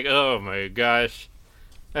 it's like, oh my gosh,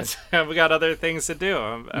 I've got other things to do.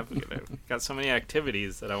 I've got so many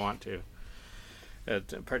activities that I want to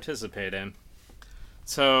participate in.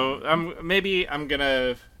 So maybe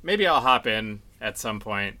I'll hop in at some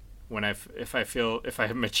point when if I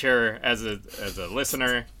mature as a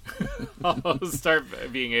listener. I'll start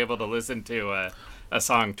being able to listen to a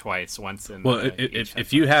song twice, once in. Well,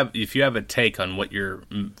 if you have a take on what your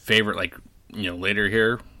favorite, like, later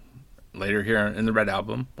here in the Red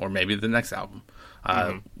Album, or maybe the next album,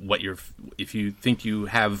 if you think you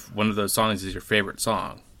have one of those songs as your favorite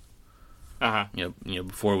song.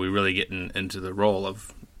 Before we really get into the role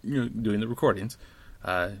of doing the recordings,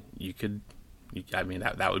 that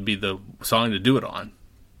would be the song to do it on.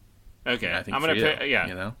 Okay, I think I'm gonna pick. Okay,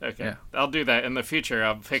 yeah. I'll do that in the future.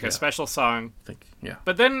 I'll pick a special song. Yeah.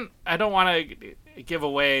 But then I don't want to give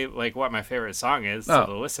away like what my favorite song is to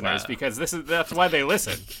the listeners, because that's why they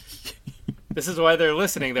listen. This is why they're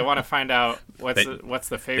listening. They want to find out what's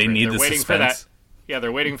the favorite. They need They're the waiting suspense. for that. Yeah,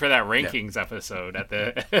 they're waiting for that rankings episode at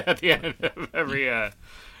the end of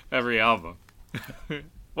every album.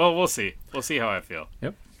 Well, we'll see. We'll see how I feel.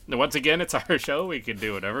 Yep. Once again, it's our show. We can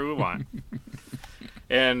do whatever we want.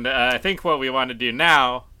 And I think what we want to do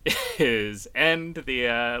now is end the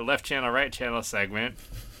left channel, right channel segment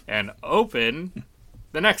and open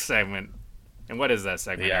the next segment. And what is that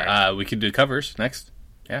segment? Yeah, we could do covers next.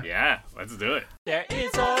 Yeah. Yeah, let's do it. There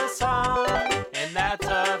is a song, and that's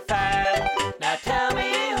a fact. Now tell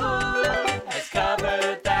me who has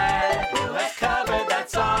covered that? Who has covered that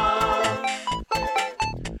song?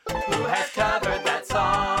 Who has covered that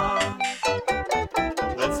song?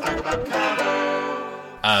 Let's talk about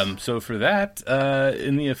covers. So for that,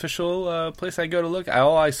 in the official place I go to look,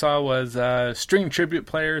 all I saw was string tribute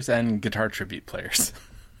players and guitar tribute players.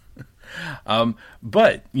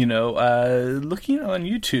 But looking on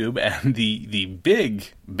YouTube and the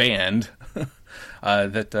big band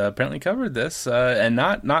that apparently covered this, and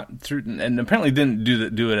not through, and apparently didn't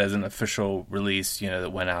do it as an official release,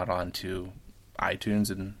 that went out onto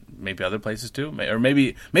iTunes and maybe other places too, or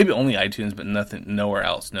maybe only iTunes, but nowhere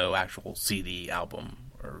else, no actual CD, album,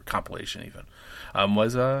 or compilation even.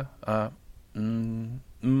 Was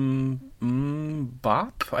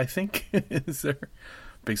Bop, I think, is there.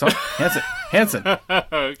 Big song? Hanson.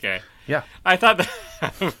 Okay. Yeah. I thought that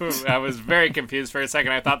I was very confused for a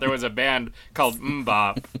second. I thought there was a band called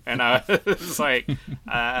MMMBop, and I was like,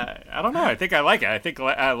 I don't know. I think I like it. I think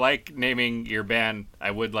I like naming your band.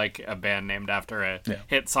 I would like a band named after a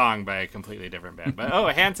hit song by a completely different band.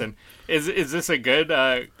 But Hanson, is this a good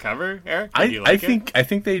cover, Eric? I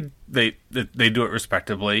think they do it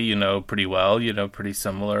respectably. Pretty well. Pretty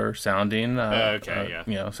similar sounding.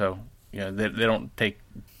 So they don't take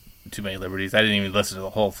too many liberties. I didn't even listen to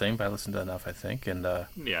the whole thing, but I listened to enough, I think. And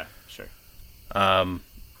yeah, sure. But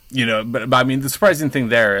I mean, the surprising thing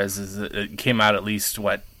there is that it came out at least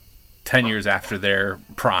 10 years after their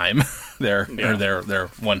prime, their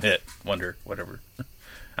one hit wonder, whatever.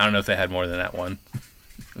 I don't know if they had more than that one.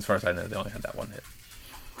 As far as I know, they only had that one hit.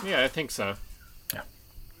 Yeah, I think so. Yeah.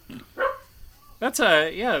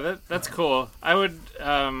 That's cool. I would.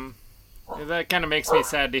 That kind of makes me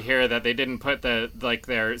sad to hear that they didn't put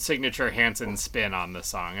their signature Hanson spin on the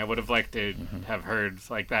song. I would have liked to have heard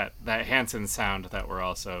like that Hanson sound that we're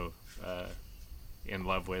also in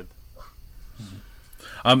love with.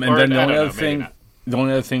 And then the only other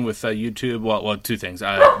thing with YouTube, well, two things.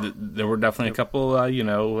 There were definitely a couple, of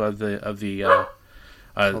the.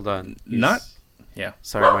 Hold on.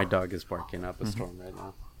 Sorry, my dog is barking up a storm right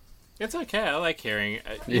now. It's okay. I like hearing.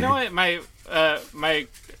 You know what? My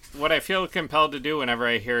what I feel compelled to do whenever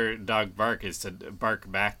I hear dog bark is to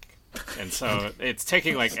bark back, and so it's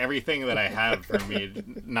taking like everything that I have for me,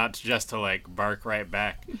 not just to like bark right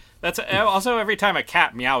back. That's also every time a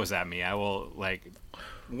cat meows at me, I will like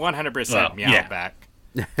 100% meow back.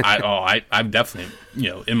 I'm definitely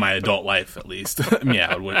in my adult life at least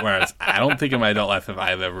meowed. Whereas I don't think in my adult life have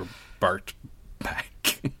I ever barked back.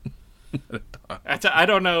 I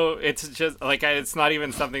don't know. It's just like it's not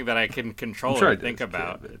even something that I can control or think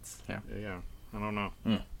about. It's I don't know.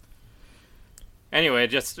 Anyway,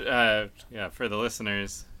 just for the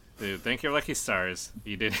listeners, Dude, thank your lucky stars.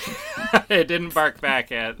 You did. It didn't bark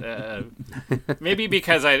back at. Maybe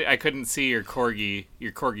because I couldn't see your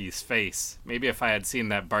corgi's face. Maybe if I had seen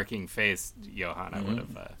that barking face, Johan, I would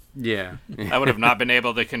have. Yeah. I would have not been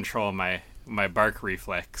able to control my bark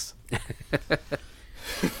reflex.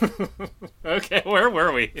 Okay, where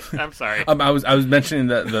were we? I'm sorry. I was mentioning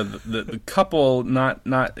the couple, not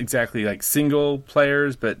exactly like single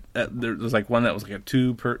players, but there was like one that was like a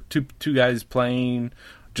two guys playing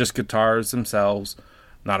just guitars themselves,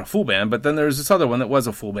 not a full band. But then there's this other one that was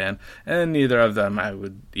a full band, and neither of them I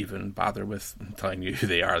would even bother with telling you who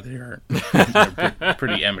they are. They're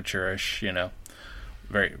pretty amateurish,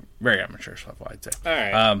 very very amateurish level, I'd say. All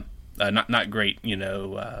right. Not great,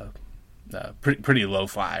 pretty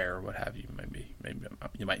lo-fi or what have you, maybe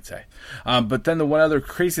you might say. But then the one other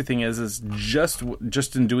crazy thing is just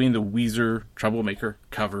in doing the Weezer Troublemaker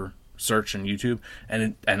cover search on YouTube,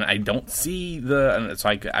 and I don't see so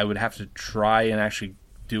I would have to try and actually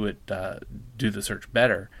do the search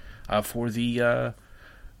better for the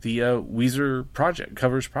Weezer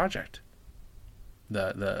covers project.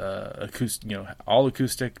 The acoustic, all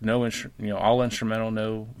acoustic, no all instrumental,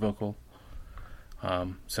 no vocal.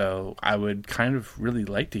 So I would kind of really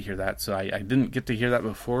like to hear that. So I didn't get to hear that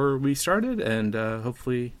before we started, and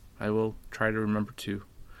hopefully I will try to remember to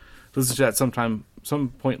listen to that some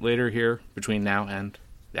point later here between now and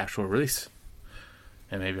the actual release.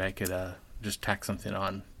 And maybe I could just tack something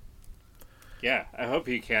on. Yeah, I hope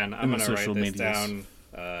you can. I'm going to write this medias. down.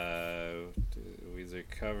 Weezer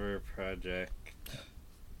cover project.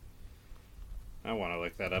 I want to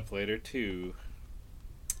look that up later too.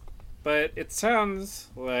 But it sounds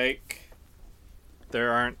like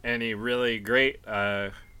there aren't any really great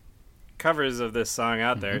covers of this song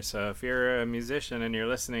out there. So if you're a musician and you're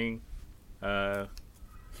listening, get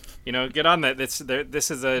on that. This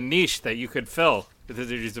is a niche that you could fill.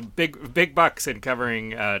 There's a big bucks in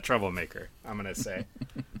covering Troublemaker, I'm gonna say.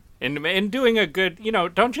 And doing a good,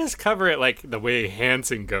 don't just cover it like the way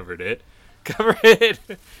Hanson covered it. Cover it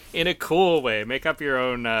in a cool way. Make up your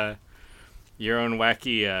own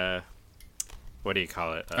wacky. What do you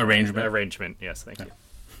call it? Arrangement. Yes, thank you.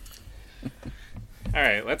 All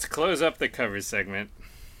right, let's close up the cover segment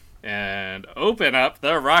and open up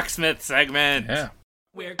the Rocksmith segment. Yeah.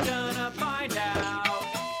 We're gonna find out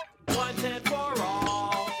once and for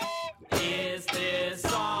all. Is this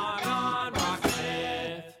song on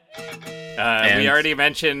Rocksmith? We already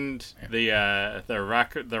mentioned the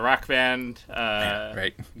rock band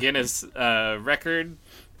right. Guinness record.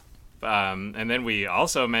 And then we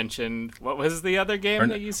also mentioned, what was the other game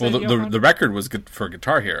that you said? Well, the record was good for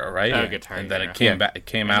Guitar Hero, right? Oh, Guitar Hero. And then it came back. It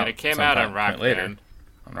came out. It came out on Rock later.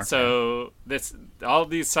 Band. So all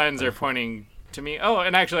these signs are pointing to me. Oh,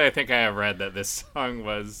 and actually, I think I have read that this song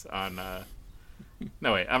was on.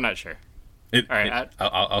 No, wait, I'm not sure. All right,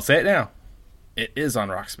 I'll say it now. It is on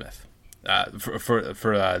Rocksmith for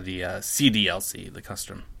the CDLC, the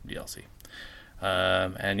custom DLC.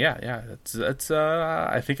 And yeah, it's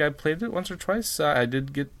I think I played it once or twice. I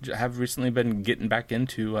have recently been getting back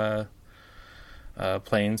into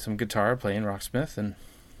playing some guitar, playing Rocksmith, and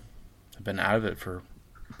I've been out of it for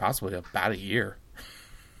possibly about a year.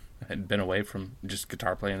 I'd been away from just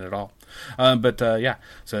guitar playing at all. Yeah,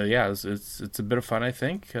 it's a bit of fun, I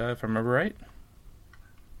think, if I remember right.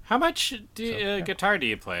 How much guitar do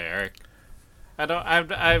you play, Eric?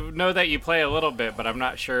 I know that you play a little bit, but I'm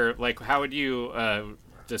not sure. Like, how would you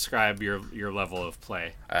describe your level of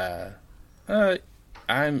play? I'm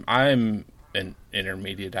an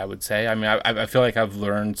intermediate, I would say. I mean, I feel like I've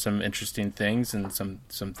learned some interesting things and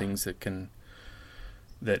some things that can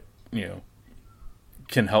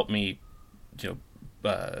help me,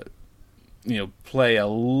 play a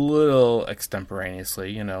little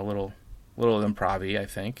extemporaneously, a little improv-y, I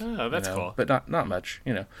think. Oh, that's cool. But not much,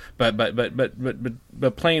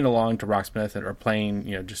 But playing along to Rocksmith or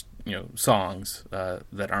playing, songs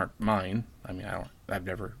that aren't mine. I mean,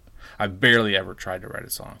 I've barely ever tried to write a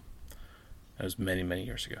song. That was many, many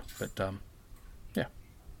years ago. But yeah.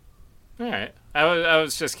 All right. I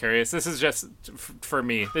was just curious. This is just for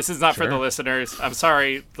me. This is not for the listeners. I'm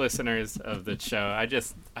sorry, listeners of the show. I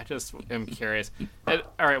just am curious. All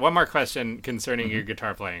right, one more question concerning your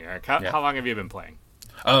guitar playing, Eric. How long have you been playing?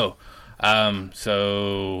 Oh,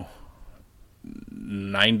 so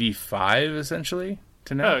 95 essentially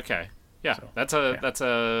to now. Oh, okay. Yeah, so, that's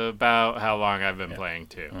about how long I've been playing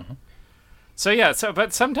too. Mm-hmm. So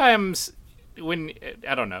but sometimes when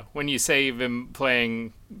you say you've been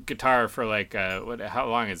playing guitar for like how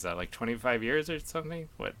long is that, like 25 years or something?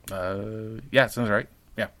 What? Yeah, sounds right.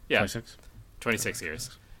 Yeah. 26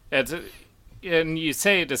 years. and you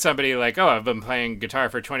say to somebody like, "Oh, I've been playing guitar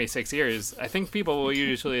for 26 years," I think people will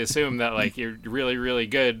usually assume that like you're really, really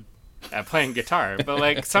good at playing guitar. But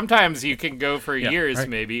like sometimes you can go for years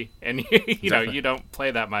maybe, and you know you don't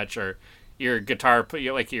play that much, or your guitar,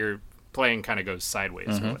 your playing kind of goes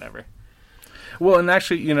sideways or whatever. Well, and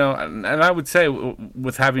actually, you know, and I would say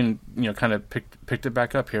with having, you know, kind of picked it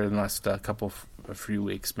back up here in the last a few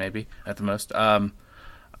weeks, maybe at the most,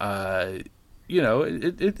 you know,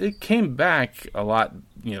 it came back a lot,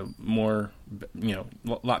 you know, more, you know,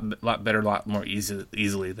 lot better, a lot more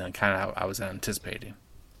easily than kind of how I was anticipating.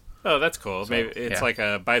 Oh, that's cool. So, maybe it's like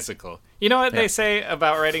a bicycle. You know what they say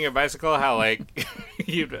about riding a bicycle? How like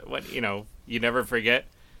you never forget.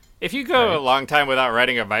 If you go a long time without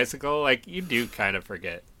riding a bicycle, like you do kind of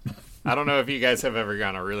forget. I don't know if you guys have ever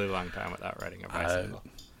gone a really long time without riding a bicycle.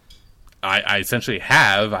 I essentially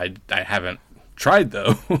have. I haven't tried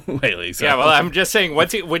though lately. So. Yeah, well, I'm just saying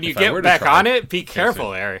when you get back on it, be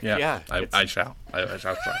careful, Eric. Yeah, I shall. I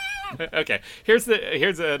shall try. Okay, here's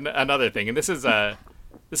another thing, and this is a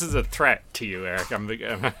threat to you, Eric. I'm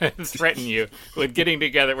threatening you with getting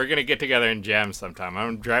together. We're gonna get together and jam sometime. I'm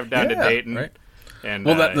gonna drive down to Dayton. Right. And,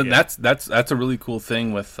 well, that's a really cool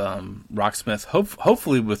thing with Rocksmith.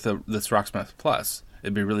 Hopefully, with this Rocksmith Plus,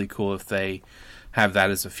 it'd be really cool if they have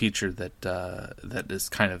that as a feature that is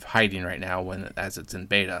kind of hiding right now as it's in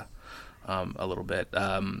beta a little bit.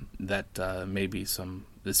 That maybe some,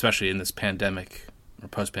 especially in this pandemic or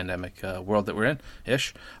post-pandemic world that we're in,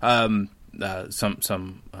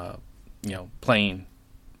 some you know, playing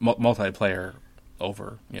multiplayer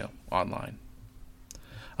over, you know, online.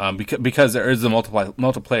 Because there is a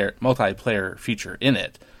multiplayer feature in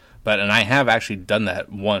it, and I have actually done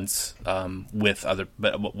that once with other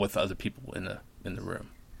people in the room.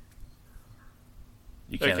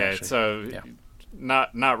 You can't actually, so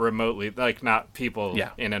not remotely, like not people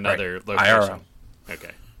in another location. IRL.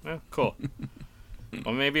 Okay, well, cool.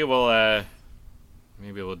 Well, maybe we'll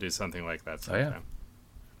do something like that sometime.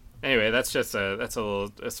 Anyway, that's just a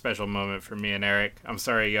special moment for me and Eric. I'm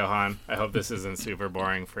sorry, Johan. I hope this isn't super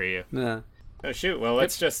boring for you. Nah. Oh shoot. Well,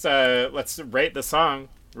 let's rate the song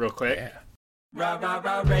real quick. Yeah. Rah, rah,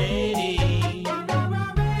 rah, rating.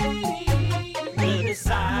 We'll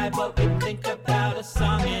decide what we think about a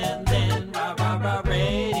song and then rah, rah, rah,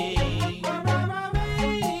 rating.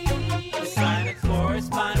 Assign a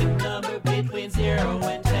corresponding number between 0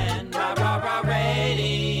 and 10. Rah, rah, rah,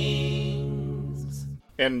 ratings.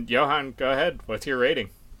 And Johan, go ahead. What's your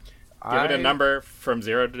rating? Give it a number from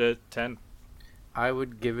 0 to 10. I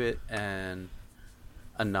would give it a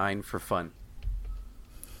 9 for fun.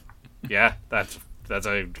 Yeah, that's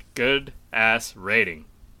a good ass rating.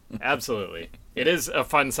 Absolutely. It is a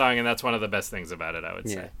fun song, and that's one of the best things about it, I would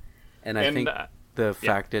say. And I think the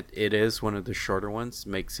fact that it is one of the shorter ones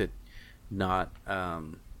makes it not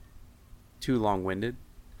too long-winded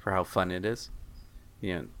for how fun it is.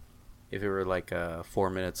 You know, if it were like a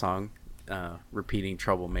 4-minute song, repeating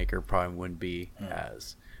Troublemaker probably wouldn't be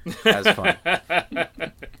as fun.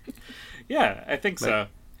 Yeah, I think so.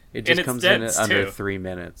 It just comes in at under 3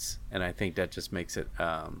 minutes, and I think that just makes it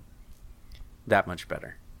that much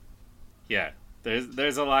better. Yeah,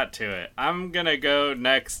 there's a lot to it. I'm gonna go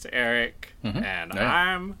next, Eric, and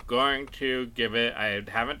I'm going to give it. I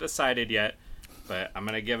haven't decided yet, but I'm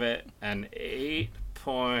gonna give it an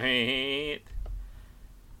 8.7.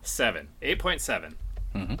 8.7.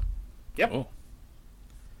 Mm-hmm. Yep. Cool.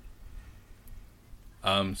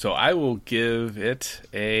 So I will give it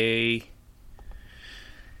a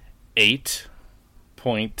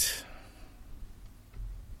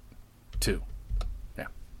 8.2. Yeah.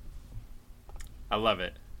 I love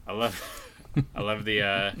it. I love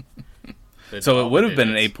the so it would have been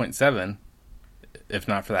an 8.7 if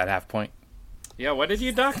not for that half point. Yeah, what did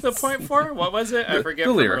you dock the point for? What was it? I forget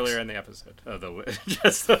from earlier in the episode. Oh,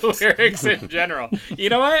 just the lyrics in general. You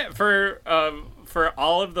know what? For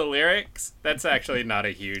all of the lyrics, that's actually not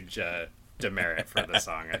a huge demerit for the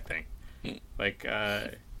song, I think. Like, yeah.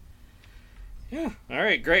 All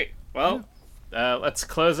right, great. Well, let's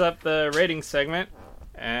close up the rating segment,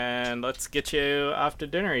 and let's get you off to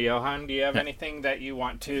dinner. Johan, do you have anything that you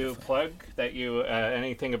want to plug?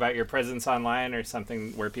 Anything about your presence online or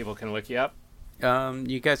something where people can look you up?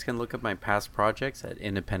 You guys can look up my past projects at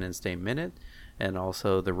Independence Day Minute, and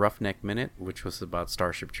also the Roughneck Minute, which was about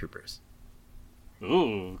Starship Troopers.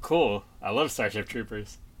 Ooh, cool. I love Starship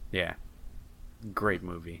Troopers. Yeah. Great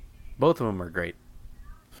movie. Both of them are great.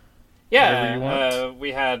 Yeah,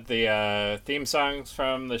 we had the theme songs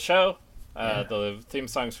from the show, the theme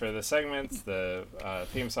songs for the segments, the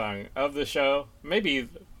theme song of the show. Maybe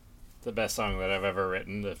the best song that I've ever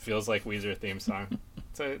written, the Feels Like Weezer theme song.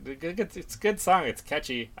 It's a good song. It's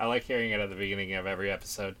catchy. I like hearing it at the beginning of every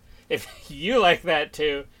episode. If you like that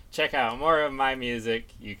too, check out more of my music.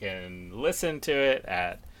 You can listen to it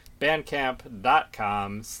at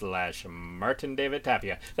bandcamp.com/Martin David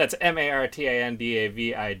Tapia. That's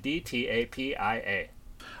MartinDavidTapia.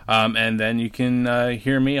 And then you can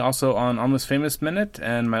hear me also on Almost Famous Minute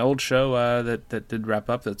and my old show that did wrap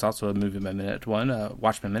up. That's also a Movie by Minute one,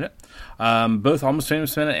 Watch My Minute. Both Almost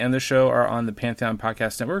Famous Minute and this show are on the Pantheon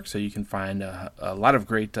Podcast Network, so you can find a lot of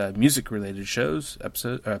great music-related shows,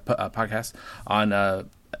 podcasts on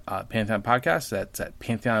Pantheon Podcast. That's at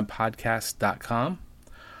pantheonpodcast.com.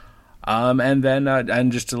 And then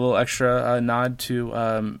and just a little extra nod to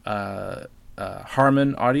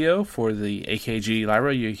Harman Audio for the AKG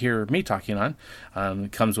Lyra you hear me talking on.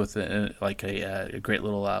 It comes with a great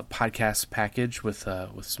little podcast package with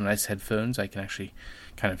some nice headphones. I can actually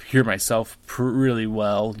kind of hear myself really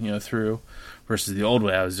well, through, versus the old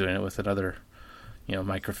way I was doing it with another,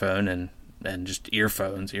 microphone and just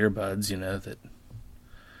earbuds, that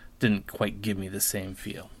didn't quite give me the same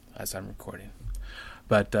feel as I'm recording.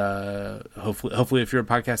 But hopefully, if you're a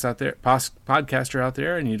podcaster out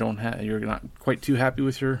there, and you're not quite too happy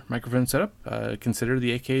with your microphone setup, consider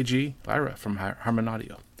the AKG Lyra from Harman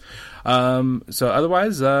Audio. So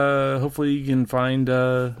otherwise, hopefully you can find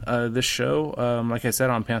this show, like I said,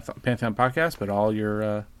 on Pantheon Podcast. But all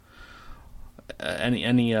your any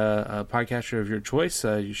podcaster of your choice,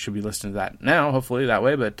 you should be listening to that now. Hopefully that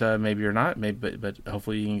way, but maybe you're not. But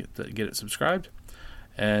hopefully you can get it subscribed.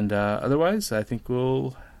 And otherwise, I think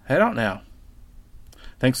we'll head out now.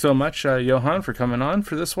 Thanks so much, Johan, for coming on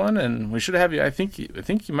for this one. And we should have you. I think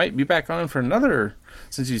you might be back on for another.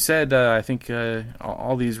 Since you said, I think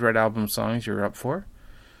all these Red Album songs you're up for.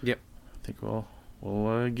 Yep. I think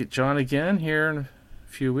we'll get John again here in a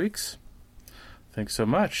few weeks. Thanks so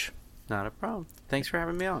much. Not a problem. Thanks for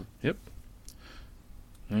having me on. Yep.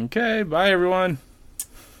 Okay. Bye, everyone.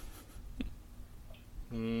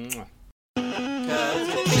 Mwah.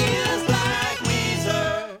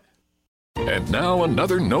 And now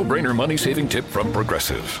another no-brainer money-saving tip from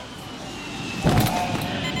Progressive.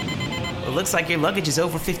 It looks like your luggage is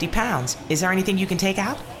over 50 pounds. Is there anything you can take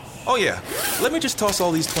out? Oh, yeah. Let me just toss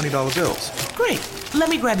all these $20 bills. Great. Let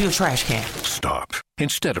me grab you a trash can. Stop.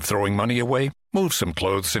 Instead of throwing money away, move some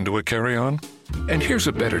clothes into a carry-on. And here's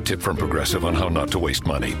a better tip from Progressive on how not to waste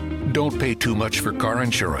money. Don't pay too much for car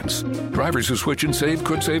insurance. Drivers who switch and save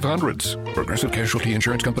could save hundreds. Progressive Casualty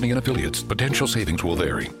Insurance Company and Affiliates. Potential savings will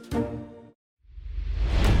vary.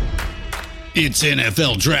 It's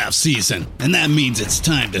NFL draft season, and that means it's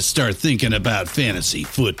time to start thinking about fantasy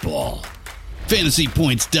football.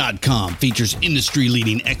 FantasyPoints.com features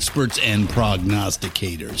industry-leading experts and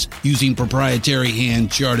prognosticators using proprietary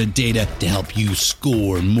hand-charted data to help you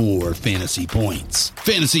score more fantasy points.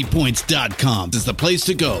 FantasyPoints.com is the place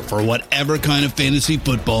to go for whatever kind of fantasy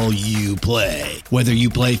football you play. Whether you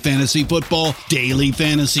play fantasy football, daily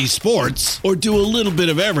fantasy sports, or do a little bit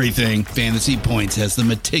of everything, Fantasy Points has the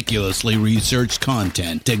meticulously researched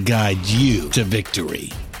content to guide you to victory.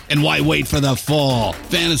 And why wait for the fall?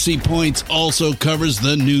 Fantasy Points also covers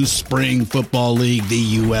the new spring football league,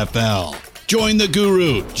 the UFL. Join the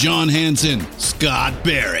guru, John Hansen, Scott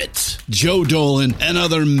Barrett, Joe Dolan, and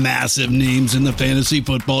other massive names in the fantasy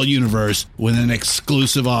football universe with an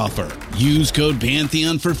exclusive offer. Use code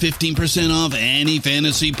Pantheon for 15% off any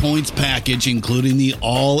Fantasy Points package, including the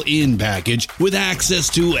all-in package, with access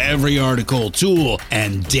to every article, tool,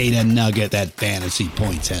 and data nugget that Fantasy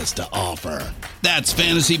Points has to offer. That's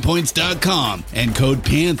FantasyPoints.com and code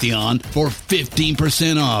Pantheon for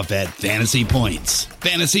 15% off at Fantasy Points.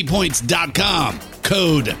 FantasyPoints.com,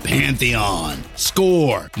 code Pantheon.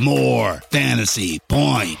 Score more fantasy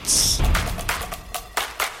points.